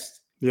something the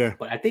last. Yeah,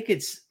 but I think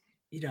it's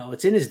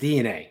in his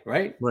DNA,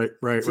 right? Right.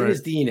 It's in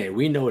his DNA.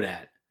 We know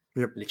that.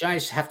 Yep. The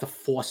Giants have to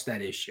force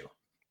that issue.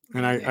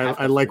 And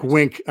I like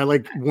Wink. I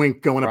like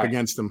Wink going up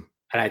against him.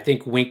 And I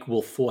think Wink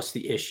will force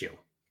the issue.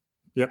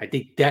 Yep. I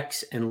think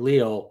Dex and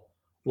Leo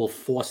will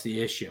force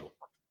the issue.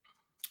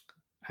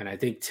 And I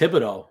think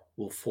Thibodeau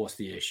will force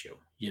the issue,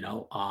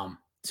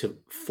 to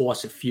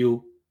force a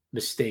few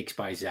mistakes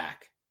by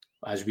Zach.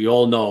 As we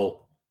all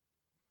know,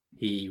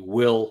 he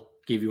will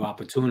give you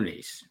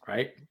opportunities,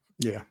 right?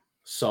 Yeah.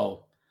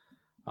 So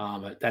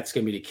that's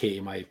going to be the key,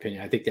 in my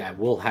opinion. I think that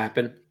will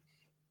happen.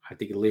 I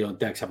think Leon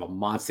Dex have a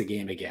monster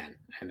game again,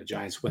 and the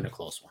Giants win a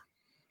close one.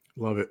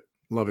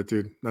 Love it,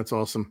 dude. That's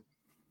awesome.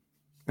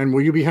 And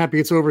will you be happy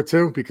it's over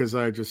too? Because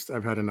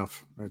I've had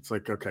enough. It's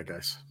like, okay,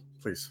 guys,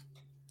 please,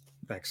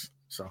 thanks.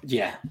 So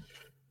yeah.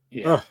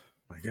 Oh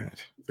my God,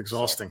 it's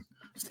exhausting.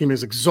 This team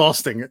is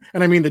exhausting,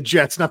 and I mean the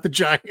Jets, not the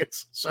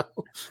Giants. So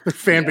their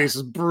fan base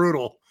is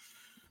brutal.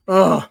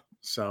 Oh,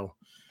 so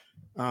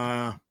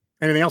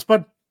anything else,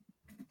 bud?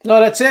 No,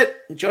 that's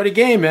it. Enjoy the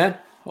game, man.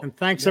 And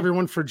thanks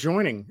everyone for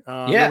joining.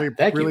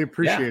 Really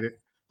appreciate it.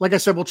 Like I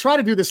said, we'll try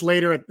to do this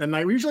later at the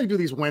night. We usually do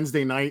these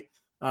Wednesday night.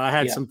 I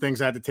had some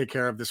things I had to take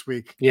care of this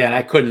week. Yeah, and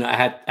I couldn't. I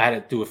had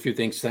to do a few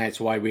things tonight. That's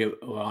why we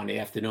were on the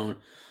afternoon.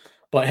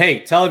 But hey,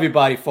 tell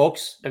everybody,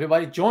 folks.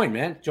 Everybody join,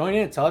 man. Join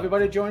in. Tell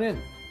everybody to join in.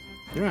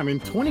 Yeah, I mean,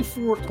 20,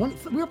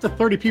 we're up to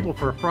 30 people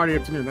for a Friday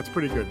afternoon. That's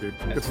pretty good, dude.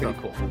 That's pretty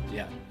cool.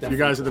 Yeah. You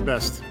guys are the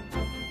best.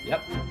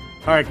 Yep.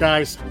 All right,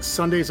 guys.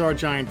 Sundays are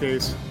Giant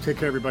days. Take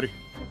care, everybody.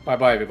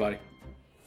 Bye-bye, everybody.